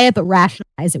justify it, but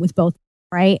rationalize it with both,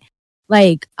 right?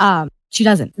 Like, she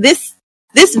doesn't. This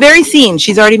very scene,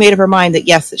 she's already made up her mind that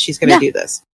yes, that she's going to do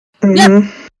this. Mm-hmm.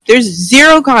 Yep. There's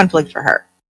zero conflict for her.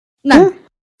 None.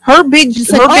 Her big,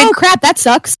 oh crap, that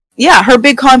sucks. Yeah, her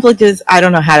big conflict is I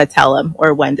don't know how to tell him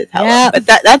or when to tell him. But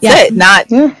that's it. Not,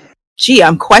 gee,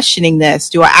 I'm questioning this.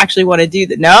 Do I actually want to do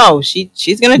that? No,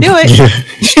 she's going to do it.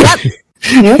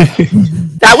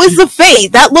 That was the face.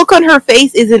 That look on her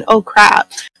face isn't, oh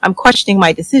crap, I'm questioning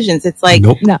my decisions. It's like,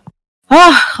 no.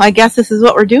 Oh, I guess this is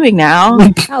what we're doing now.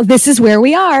 Oh, this is where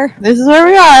we are. This is where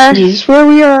we are. This is where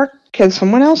we are. Can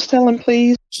someone else tell him,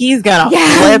 please? He's gonna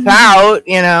flip out,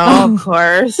 you know, of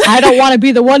course. I don't want to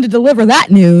be the one to deliver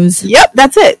that news. Yep,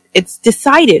 that's it. It's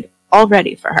decided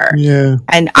already for her. Yeah.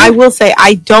 And I will say,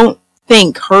 I don't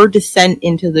think her descent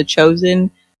into the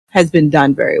Chosen has been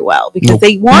done very well because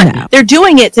they're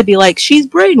doing it to be like, she's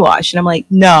brainwashed. And I'm like,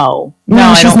 no,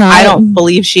 I don't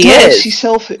believe she is. She's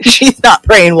selfish. She's not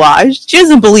brainwashed. She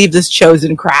doesn't believe this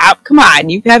Chosen crap. Come on.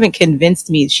 You haven't convinced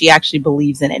me she actually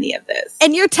believes in any of this.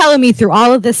 And you're telling me through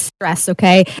all of this stress,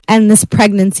 okay, and this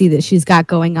pregnancy that she's got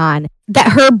going on,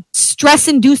 that her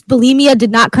stress-induced bulimia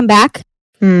did not come back?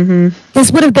 Mm-hmm.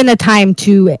 This would have been a time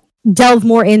to delve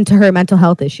more into her mental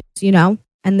health issues, you know?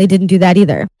 And they didn't do that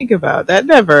either. Think about that.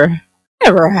 Never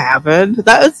happened.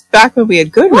 That was back when we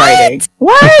had good writing.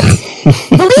 What?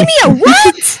 Bulimia,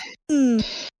 what?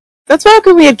 That's back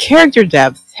when we had character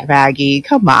depth, Maggie.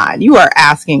 Come on. You are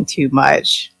asking too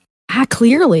much.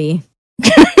 Clearly.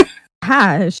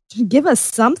 Gosh, give us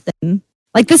something.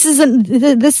 Like, this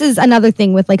is another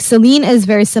thing with, like, Celine is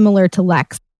very similar to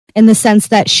Lex in the sense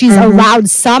that she's allowed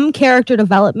some character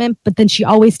development, but then she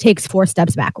always takes 4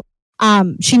 steps backward.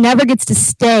 She never gets to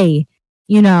stay,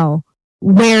 you know,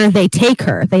 where they take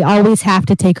her. They always have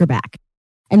to take her back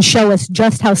and show us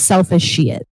just how selfish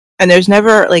she is. And there's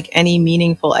never like any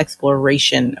meaningful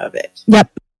exploration of it.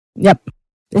 Yep.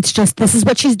 It's just, this is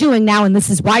what she's doing now and this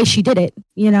is why she did it,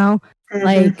 you know?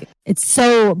 Like, it's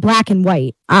so black and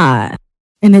white. And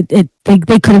they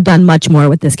could have done much more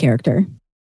with this character.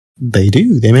 They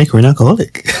do. They make her an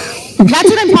alcoholic. That's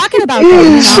what I'm talking about, though,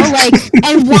 you know? Like,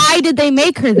 and why did they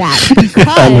make her that?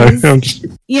 Because,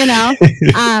 you know,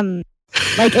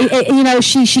 like, you know,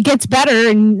 she gets better,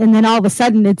 and then all of a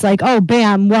sudden it's like, oh,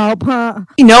 bam, well,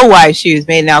 You know why she was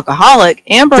made an alcoholic?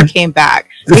 Amber came back.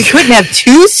 We couldn't have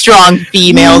 2 strong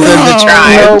females in the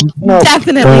tribe. No,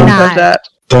 definitely not.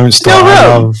 Don't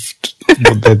start.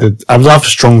 I loved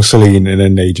strong Celine, and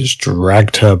then they just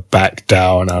dragged her back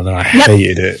down, and I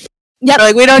hated it. Yep.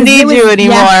 Like, we don't need you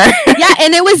anymore. Yeah,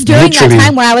 and it was during that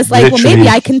time where I was like, well, maybe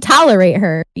I can tolerate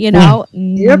her, you know?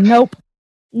 Nope.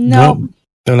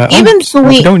 They're like, even Celine,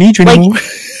 we don't need you anymore.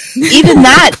 Even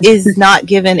that is not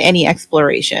given any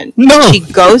exploration. No. She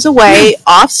goes away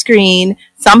off screen,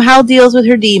 somehow deals with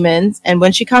her demons, and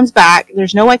when she comes back,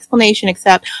 there's no explanation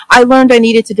except, I learned I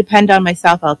needed to depend on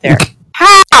myself out there.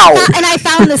 How? And I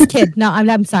found this kid. No,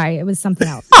 I'm sorry. It was something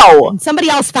else. Oh. Somebody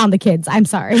else found the kids. I'm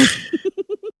sorry.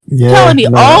 Telling me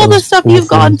all the stuff you've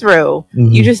gone through.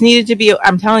 You just needed to be,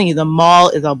 I'm telling you, the mall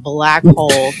is a black hole.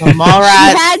 The mall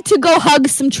rats. You had to go hug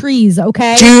some trees,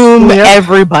 okay? Doom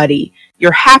everybody.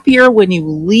 You're happier when you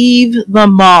leave the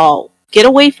mall. Get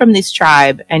away from this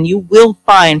tribe, and you will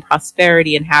find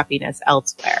prosperity and happiness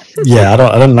elsewhere. Yeah, I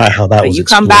don't like how that was. You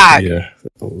come back.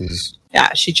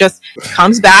 Yeah, she just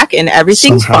comes back, and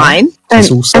everything's fine.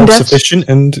 It's all self-sufficient,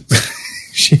 and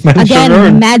she managed her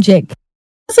own. Magic.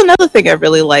 That's another thing I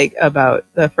really like about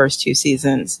the first 2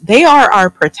 seasons. They are our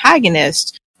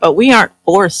protagonists, but we aren't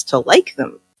forced to like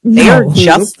them. They are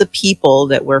just the people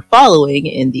that we're following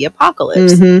in the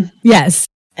apocalypse. Yes.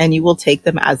 And you will take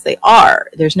them as they are.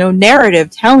 There's no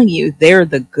narrative telling you they're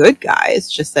the good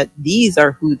guys, just that these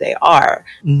are who they are.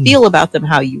 Feel about them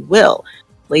how you will.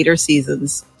 Later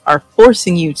seasons are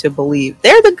forcing you to believe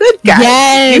they're the good guys.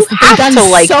 Yes, you have to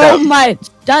like them.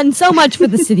 Done so much for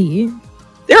the city.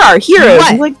 They're our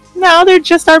heroes. Like, no, they're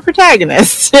just our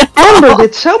protagonists. Amber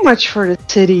did so much for the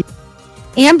city.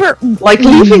 Amber, like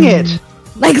leaving it,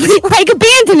 like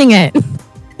abandoning it,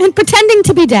 and pretending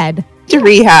to be dead. To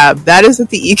rehab. That is what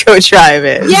the Eco Tribe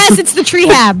is. Yes, it's the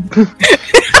Treehab.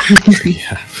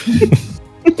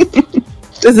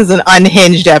 This is an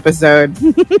unhinged episode.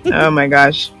 Oh my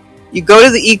gosh. You go to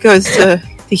the Ecos to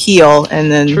heal,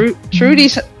 and then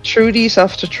Trudy's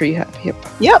off to Treehab.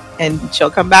 Yep, and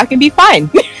she'll come back and be fine.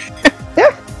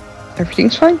 Yeah,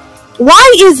 everything's fine.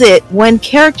 Why is it when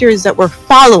characters that we're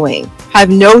following have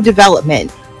no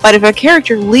development, but if a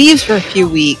character leaves for a few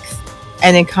weeks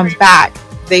and then comes back,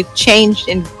 they've changed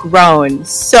and grown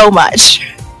so much?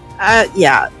 All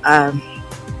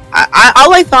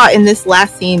I thought in this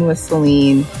last scene with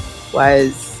Selene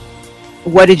was,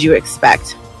 what did you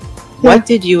expect? What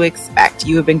did you expect?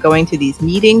 You have been going to these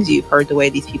meetings. You've heard the way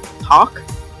these people talk.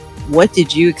 What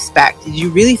did you expect? Did you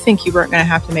really think you weren't going to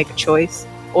have to make a choice?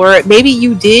 Or maybe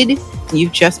you did, and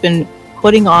you've just been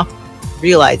putting off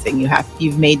realizing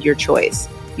you've made your choice.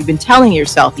 You've been telling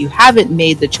yourself you haven't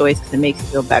made the choice because it makes you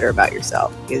feel better about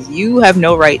yourself, because you have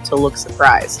no right to look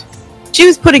surprised. She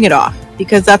was putting it off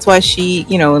because that's why she,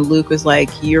 and Luke was like,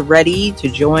 you're ready to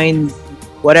join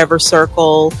whatever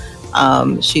circle.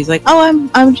 She's like, oh,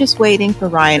 I'm just waiting for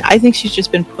Ryan. I think she's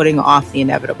just been putting off the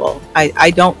inevitable.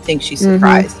 I don't think she's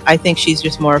surprised. I think she's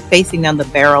just more facing down the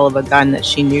barrel of a gun that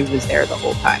she knew was there the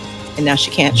whole time, and now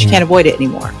she can't avoid it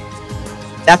anymore.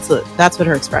 That's what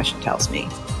her expression tells me.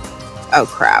 Oh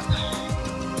crap.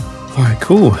 Alright,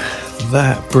 cool.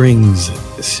 That brings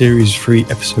Series 3,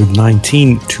 Episode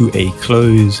 19 to a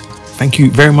close. Thank you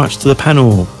very much to the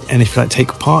panel. And if you'd like to take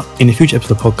part in a future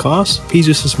episode of the podcast, please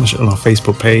just smash it on our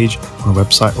Facebook page, on our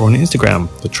website, or on Instagram,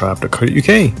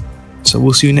 thetribe.co.uk. So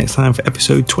we'll see you next time for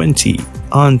episode 20.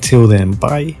 Until then,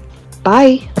 bye.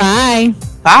 Bye. Bye.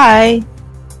 Bye.